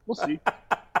 Maybe. We'll see.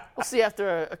 We'll see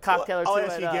after a cocktail or two I'll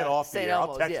ask at you to get off the St. air. I'll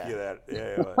Elmo's. text Yeah. you that.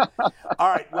 Yeah. All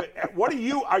right. What are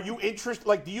you interested?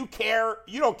 Like, do you care?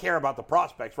 You don't care about the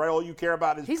prospects, right? All you care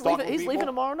about is He's talking leaving. to He's people? leaving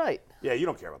tomorrow night. Yeah, you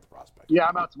don't care about the prospects. Yeah,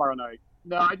 I'm out tomorrow night.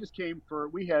 No, I just came for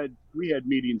we had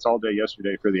meetings all day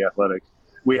yesterday for the Athletic.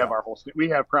 We have our whole we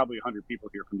have probably 100 people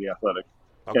here from the Athletic.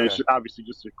 Okay. And it's obviously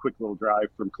just a quick little drive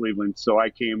from Cleveland. So I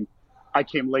came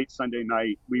late Sunday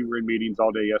night. We were in meetings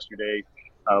all day yesterday.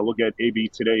 We'll get AB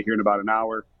today here in about an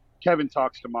hour. Kevin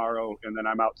talks tomorrow, and then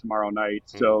I'm out tomorrow night.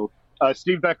 So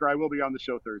Steve Becker, I will be on the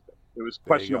show Thursday. It was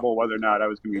questionable whether or not I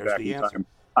was going to be There's back the in answer. time.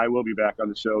 I will be back on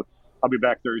the show. I'll be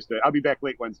back Thursday. I'll be back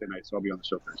late Wednesday night, so I'll be on the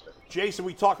show Thursday. Jason,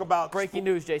 we talk about Breaking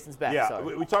news: Jason's back. Yeah,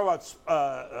 Sorry. we talk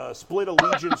about split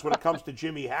allegiance when it comes to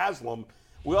Jimmy Haslam.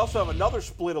 We also have another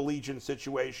split allegiance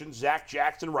situation. Zach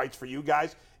Jackson writes for you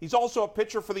guys. He's also a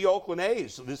pitcher for the Oakland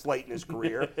A's this late in his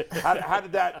career. How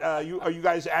did that? Are you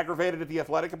guys aggravated at the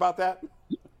Athletic about that?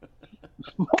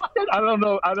 What? I don't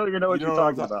know. I don't even know what you're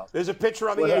talking about. There's a pitcher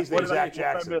on the A's named Zach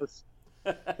Jackson.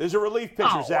 There's a relief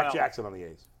pitcher, Zach Jackson, on the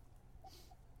A's.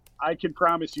 I can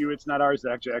promise you it's not our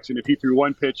Zach Jackson. If he threw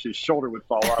one pitch, his shoulder would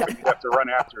fall off, and you'd have to run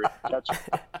after it and catch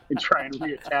it and try and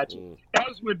reattach it.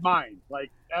 As would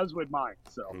mine.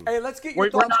 So Hey, let's get your we're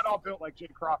thoughts. not all built like Jay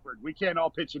Crawford. We can't all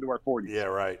pitch into our 40s. Yeah,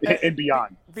 right. And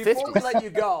beyond. Before we let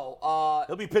you go,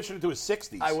 He'll be pitching into his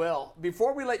 60s. I will.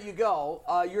 Before we let you go,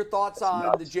 your thoughts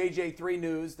on the JJ3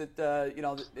 news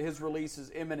that his release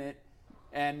is imminent.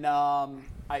 And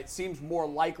it seems more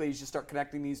likely as you start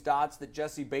connecting these dots that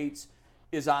Jesse Bates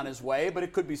is on his way, but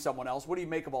it could be someone else. What do you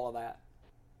make of all of that?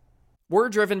 We're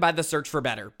driven by the search for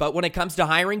better, but when it comes to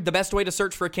hiring, the best way to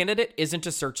search for a candidate isn't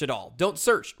to search at all. Don't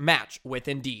search, match with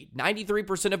Indeed.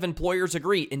 93% of employers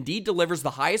agree Indeed delivers the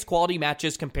highest quality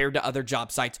matches compared to other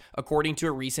job sites, according to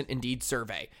a recent Indeed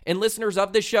survey. And listeners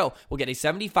of this show will get a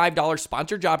 $75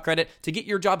 sponsored job credit to get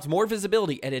your jobs more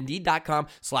visibility at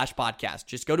Indeed.com/podcast.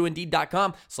 Just go to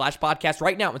Indeed.com/podcast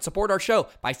right now and support our show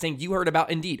by saying you heard about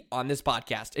Indeed on this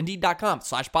podcast.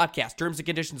 Indeed.com/podcast. Terms and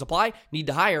conditions apply. Need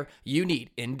to hire? You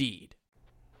need Indeed.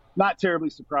 Not terribly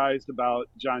surprised about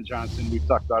John Johnson. We've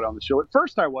talked about it on the show. At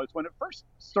first I was. When it first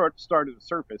started to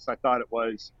surface, I thought it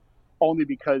was only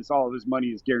because all of his money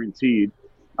is guaranteed.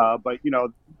 But,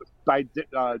 by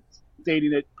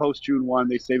dating it post-June 1,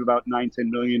 they save about $9-10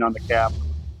 million on the cap.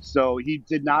 So he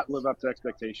did not live up to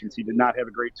expectations. He did not have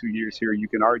a great 2 years here. You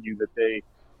can argue that they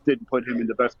didn't put him in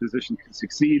the best position to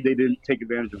succeed. They didn't take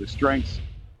advantage of his strengths.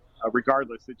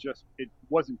 Regardless, it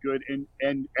wasn't good.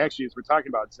 And actually, as we're talking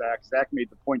about Zach made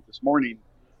the point this morning,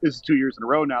 this is 2 years in a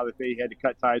row now that they had to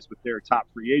cut ties with their top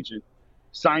free agent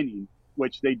signing,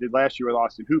 which they did last year with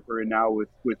Austin Hooper and now with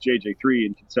JJ3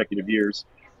 in consecutive years.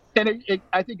 And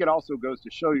I think it also goes to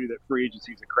show you that free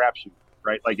agency is a crapshoot,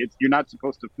 right? Like you're not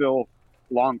supposed to fill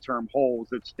long-term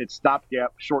holes. It's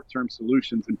stopgap, short-term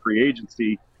solutions in free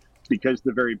agency because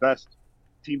the very best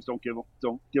teams don't give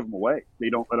them away.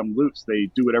 They don't let them loose. They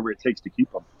do whatever it takes to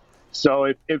keep them. So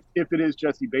if it is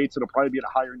Jesse Bates, it'll probably be at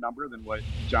a higher number than what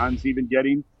John's even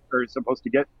getting or is supposed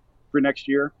to get for next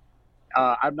year.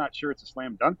 I'm not sure it's a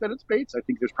slam dunk that it's Bates. I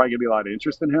think there's probably going to be a lot of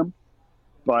interest in him,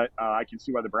 but I can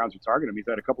see why the Browns are targeting him. He's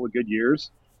had a couple of good years,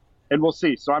 and we'll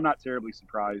see. So I'm not terribly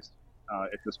surprised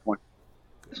at this point.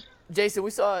 Jason,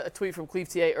 we saw a tweet from Cleve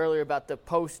TA earlier about the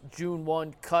post-June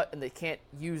 1 cut, and they can't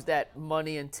use that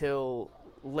money until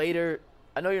later.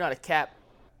 I know you're not a cap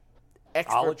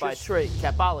expert by trade,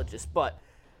 capologist, but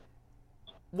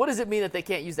what does it mean that they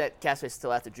can't use that cap space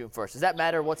until after June 1st? Does that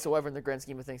matter whatsoever in the grand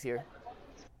scheme of things here?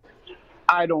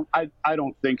 I don't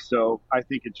think so. I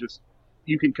think it just,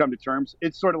 you can come to terms.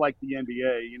 It's sort of like the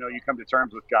NBA. You come to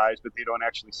terms with guys, but they don't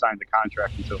actually sign the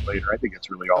contract until later. I think that's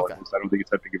really all it is. I don't think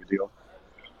it's that big of a deal.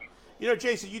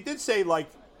 Jason, you did say,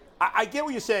 I get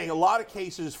what you're saying. A lot of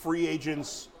cases, free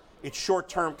agents, it's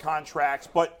short-term contracts,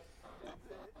 but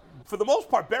for the most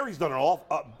part, Barry's done an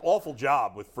awful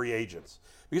job with free agents.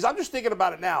 Because I'm just thinking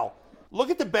about it now. Look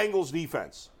at the Bengals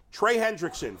defense. Trey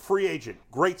Hendrickson, free agent,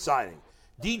 great signing.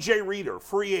 DJ Reader,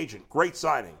 free agent, great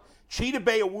signing.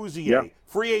 Chidobe Awuzie,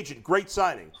 free agent, great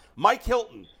signing. Mike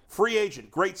Hilton, free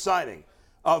agent, great signing.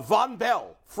 Von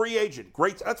Bell, free agent,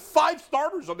 great. That's 5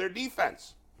 starters on their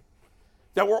defense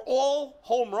that were all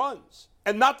home runs.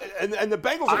 And the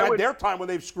Bengals have had their time when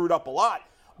they've screwed up a lot.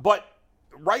 But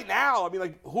right now,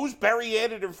 who's Barry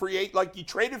added in free agent? You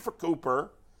traded for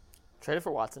Cooper. Traded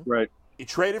for Watson. Right. You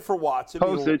traded for Watson.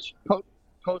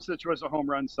 Postage was a home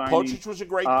run signing. Postage was a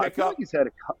great pickup.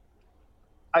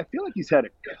 I feel like he's had a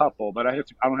couple, but I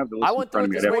don't have the list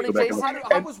in front of me.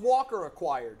 How was Walker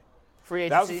acquired? Free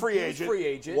agent. That was a free agent. Free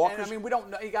agent. And, we don't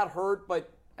know. He got hurt, but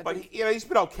he's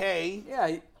been okay.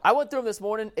 Yeah. I went through him this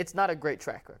morning. It's not a great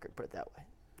track record, put it that way.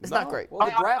 It's not great. Well,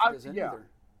 the draft isn't either.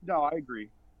 No, I agree.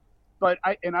 But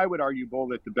I would argue, Bull,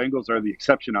 that the Bengals are the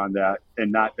exception on that,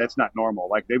 and that's not normal.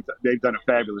 They've done a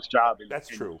fabulous job. That's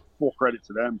true. Full credit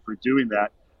to them for doing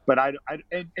that. But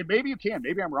and maybe you can.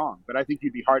 Maybe I'm wrong. But I think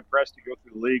you'd be hard pressed to go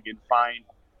through the league and find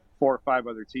 4 or 5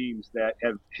 other teams that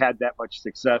have had that much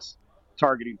success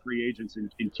targeting free agents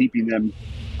and keeping them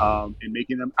and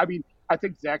making them. I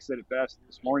think Zach said it best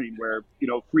this morning, where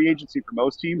free agency for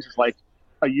most teams is like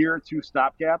a year or 2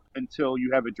 stopgap until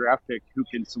you have a draft pick who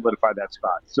can solidify that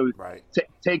spot. So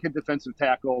take a defensive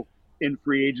tackle in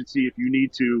free agency if you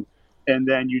need to, and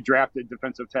then you draft a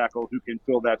defensive tackle who can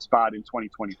fill that spot in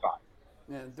 2025.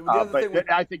 But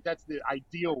I think that's the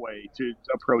ideal way to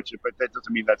approach it, but that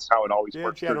doesn't mean that's how it always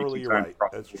works. Generally, you're right.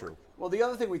 That's true. Well, the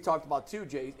other thing we talked about too,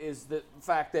 Jay, is the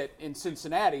fact that in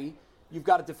Cincinnati, you've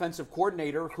got a defensive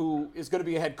coordinator who is going to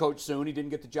be a head coach soon. He didn't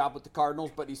get the job with the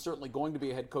Cardinals, but he's certainly going to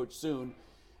be a head coach soon.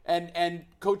 And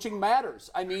coaching matters.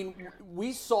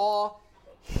 We saw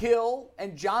Hill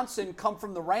and Johnson come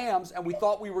from the Rams, and we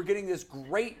thought we were getting this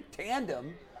great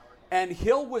tandem. And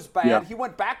Hill was bad. Yeah. He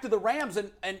went back to the Rams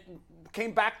and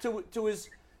came back to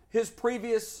his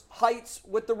previous heights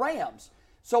with the Rams.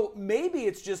 So maybe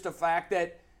it's just a fact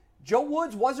that Joe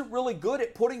Woods wasn't really good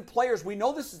at putting players. We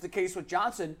know this is the case with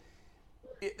Johnson.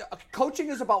 Coaching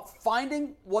is about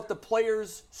finding what the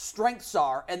players' strengths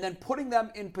are and then putting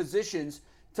them in positions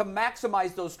to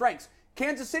maximize those strengths.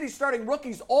 Kansas City's starting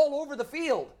rookies all over the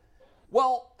field.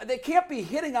 Well, they can't be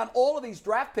hitting on all of these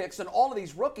draft picks and all of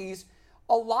these rookies.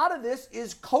 A lot of this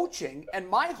is coaching, and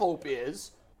my hope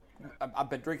is, I've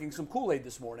been drinking some Kool-Aid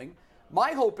this morning,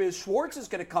 my hope is Schwartz is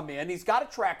going to come in. He's got a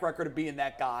track record of being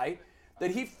that guy,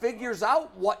 that he figures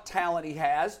out what talent he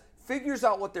has, figures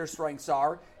out what their strengths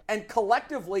are, and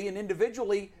collectively and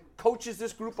individually coaches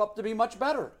this group up to be much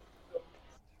better.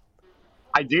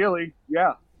 Ideally,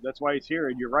 yeah. That's why he's here.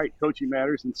 And you're right. Coaching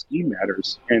matters and scheme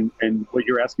matters, and what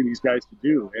you're asking these guys to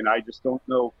do. And I just don't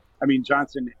know. I mean, John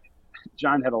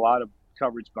had a lot of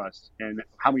coverage busts, and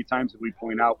how many times did we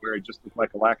point out where it just looked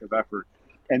like a lack of effort?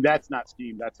 And that's not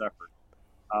scheme. That's effort.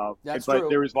 That's but true.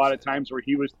 There was a lot of times where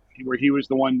he was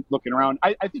the one looking around.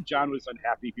 I think John was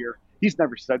unhappy here. He's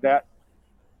never said that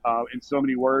in so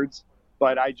many words,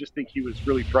 but I just think he was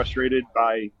really frustrated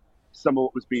by some of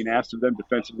what was being asked of them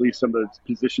defensively, some of the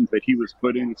positions that he was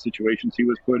put in, the situations he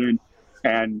was put in.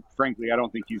 And frankly, I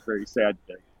don't think he's very sad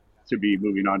today to be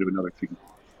moving on to another team.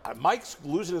 Mike's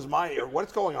losing his mind.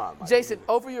 What's going on, Mike? Jason,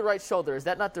 over your right shoulder, is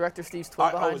that not Director Steve's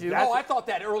twin behind you? Oh, I thought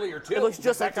that earlier, too. It looks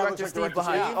just like Director Steve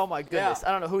behind you. Oh, my goodness.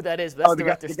 I don't know who that is, but that's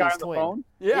Director Steve's twin. Phone?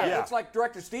 Yeah, it looks like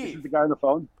Director Steve. This is the guy on the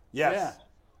phone? Yes.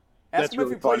 Yeah. Ask him if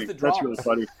he plays the drums. That's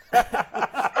really funny.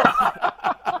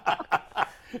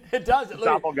 It does.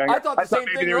 I thought the same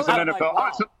maybe thing there was an earlier. NFL.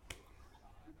 Like,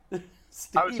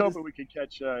 wow. I was hoping we could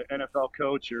catch an NFL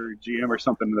coach or GM or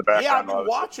something in the background. Yeah, I've been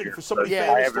watching for somebody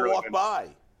famous to walk by.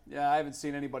 Yeah, I haven't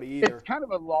seen anybody either. It's kind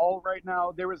of a lull right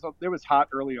now. There was hot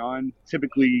early on,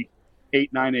 typically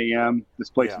 8, 9 a.m. This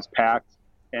place is packed.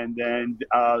 And then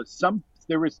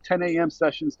there was 10 a.m.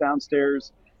 sessions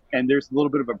downstairs, and there's a little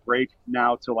bit of a break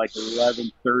now till like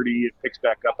 11:30. It picks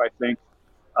back up, I think.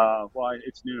 Well,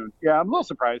 it's noon. Yeah, I'm a little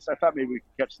surprised. I thought maybe we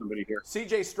could catch somebody here.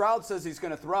 C.J. Stroud says he's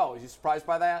going to throw. Is you surprised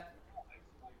by that?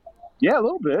 Yeah, a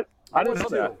little bit. I didn't know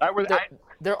that.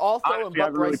 They're all throwing honestly, I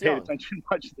haven't really paid attention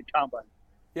much to the combine.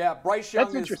 Yeah, Bryce Young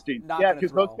That's interesting. Is not yeah,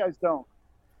 because most guys don't.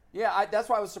 Yeah, that's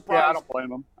why I was surprised. Yeah, I don't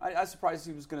blame him. I was surprised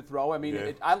he was going to throw. I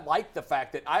mean, I like the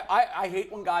fact that I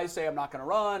hate when guys say, I'm not going to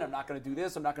run, I'm not going to do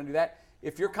this, I'm not going to do that.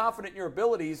 If you're confident in your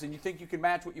abilities and you think you can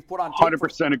match what you put on tape,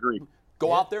 100% agree.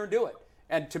 Go out there and do it.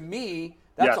 And to me,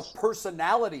 that's a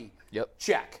personality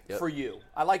check for you.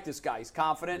 I like this guy. He's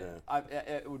confident.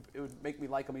 It would make me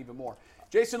like him even more.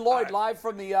 Jason Lloyd, live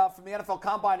from the NFL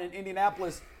Combine in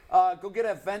Indianapolis. Go get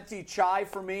a venti chai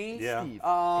for me. Yeah.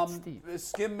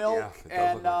 Skim milk.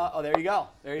 And there you go.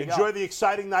 Enjoy the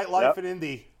exciting nightlife in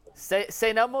Indy.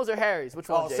 St. Elmo's or Harry's? Which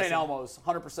one, Jason? St. Elmo's,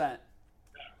 100%.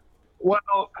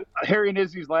 Well, Harry and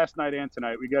Izzy's last night and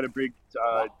tonight. We got a big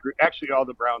actually, all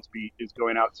the Browns beat is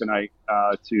going out tonight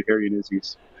to Harry and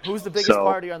Izzy's. Who's the biggest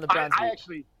party on the Browns beat? I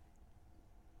actually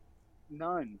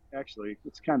none. Actually,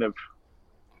 it's kind of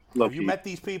low Have you met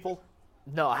these people?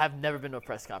 No, I have never been to a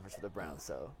press conference for the Browns,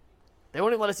 so they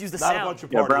won't even let us use the Not sound. a bunch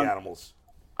of party animals.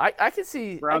 I can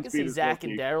see Zach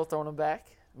and Daryl throwing them back.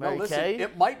 Mary Kay.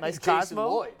 It might be Jason Cosmo.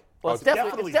 Lloyd. Well, it's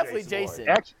definitely Jason.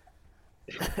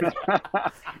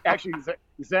 Actually,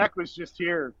 Zach was just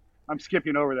here. I'm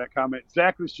skipping over that comment.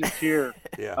 Zach was just here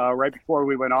right before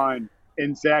we went on,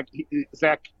 and Zach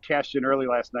cashed in early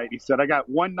last night. He said, "I got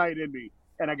one night in me,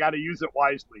 and I got to use it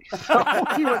wisely." So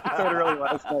he went to bed early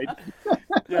last night.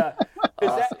 Yeah.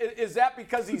 Is that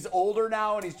because he's older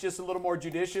now and he's just a little more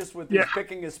judicious with his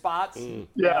picking his spots?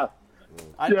 Yeah.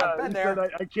 I've been there.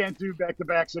 I can't do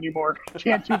back-to-backs anymore.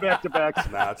 Can't do back-to-backs.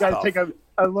 Nah, got to take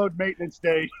a load maintenance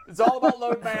day. It's all about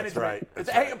load management. That's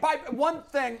Hey, one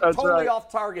thing, That's totally right. off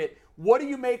target. What do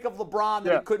you make of LeBron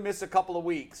that he could miss a couple of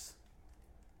weeks?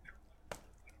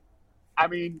 I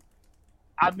mean,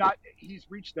 he's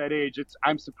reached that age.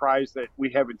 I'm surprised that we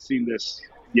haven't seen this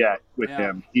yet with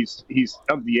him. He's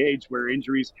of the age where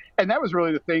injuries, and that was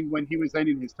really the thing when he was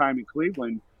ending his time in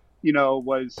Cleveland,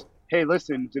 was, hey,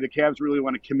 listen, do the Cavs really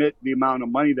want to commit the amount of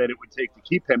money that it would take to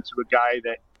keep him to a guy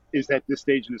that is at this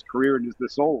stage in his career and is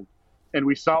this old? And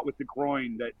we saw it with the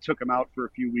groin that took him out for a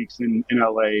few weeks in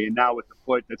LA, and now with the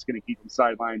foot that's going to keep him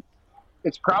sidelined.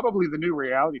 It's probably the new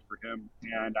reality for him,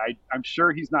 and I'm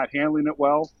sure he's not handling it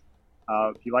well.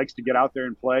 He likes to get out there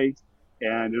and play,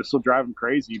 and it'll still drive him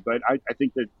crazy. But I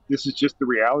think that this is just the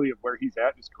reality of where he's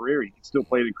at in his career. He can still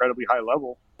play at an incredibly high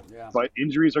level, but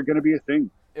injuries are going to be a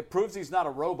thing. It proves he's not a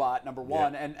robot, number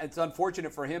one, and it's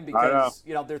unfortunate for him because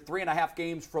they're 3.5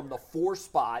 games from the 4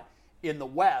 spot in the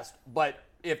West. But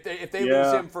if they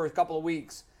lose him for a couple of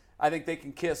weeks, I think they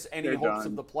can kiss any hopes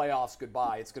of the playoffs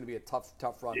goodbye. It's going to be a tough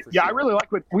run for sure. Yeah, I really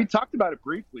like what we talked about it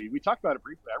briefly. I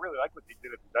really like what they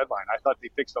did at the deadline. I thought they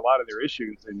fixed a lot of their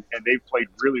issues, and they've played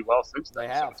really well since then.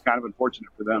 They have. So it's kind of unfortunate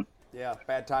for them. Yeah,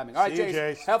 bad timing. All right,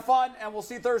 Jace, have fun, and we'll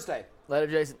see you Thursday. Later,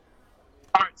 Jason.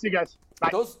 All right, see you guys. Bye.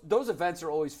 Those events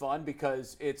are always fun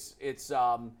because it's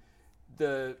a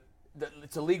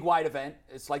league-wide event.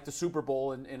 It's like the Super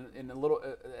Bowl in a little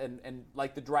and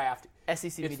like the draft. SEC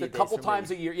It's Media the Days couple for times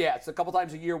me. a year. Yeah, it's a couple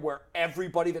times a year where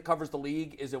everybody that covers the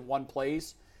league is in one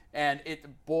place, and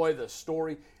the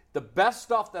story. The best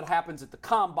stuff that happens at the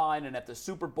Combine and at the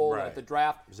Super Bowl and at the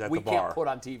draft, we can't put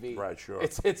on TV. Right, sure.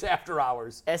 It's after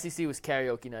hours. SEC was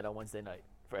karaoke night on Wednesday night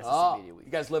for SEC Media Week.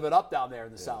 You guys live it up down there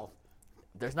in the South.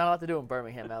 There's not a lot to do in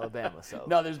Birmingham, Alabama. So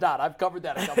No, there's not. I've covered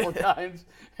that a couple of times,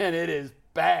 and it is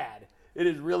bad. It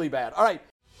is really bad. All right.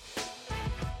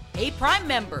 Hey, Prime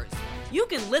members, you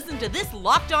can listen to this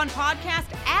Locked On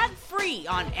podcast ad-free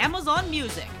on Amazon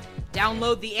Music.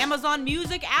 Download the Amazon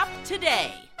Music app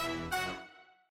today.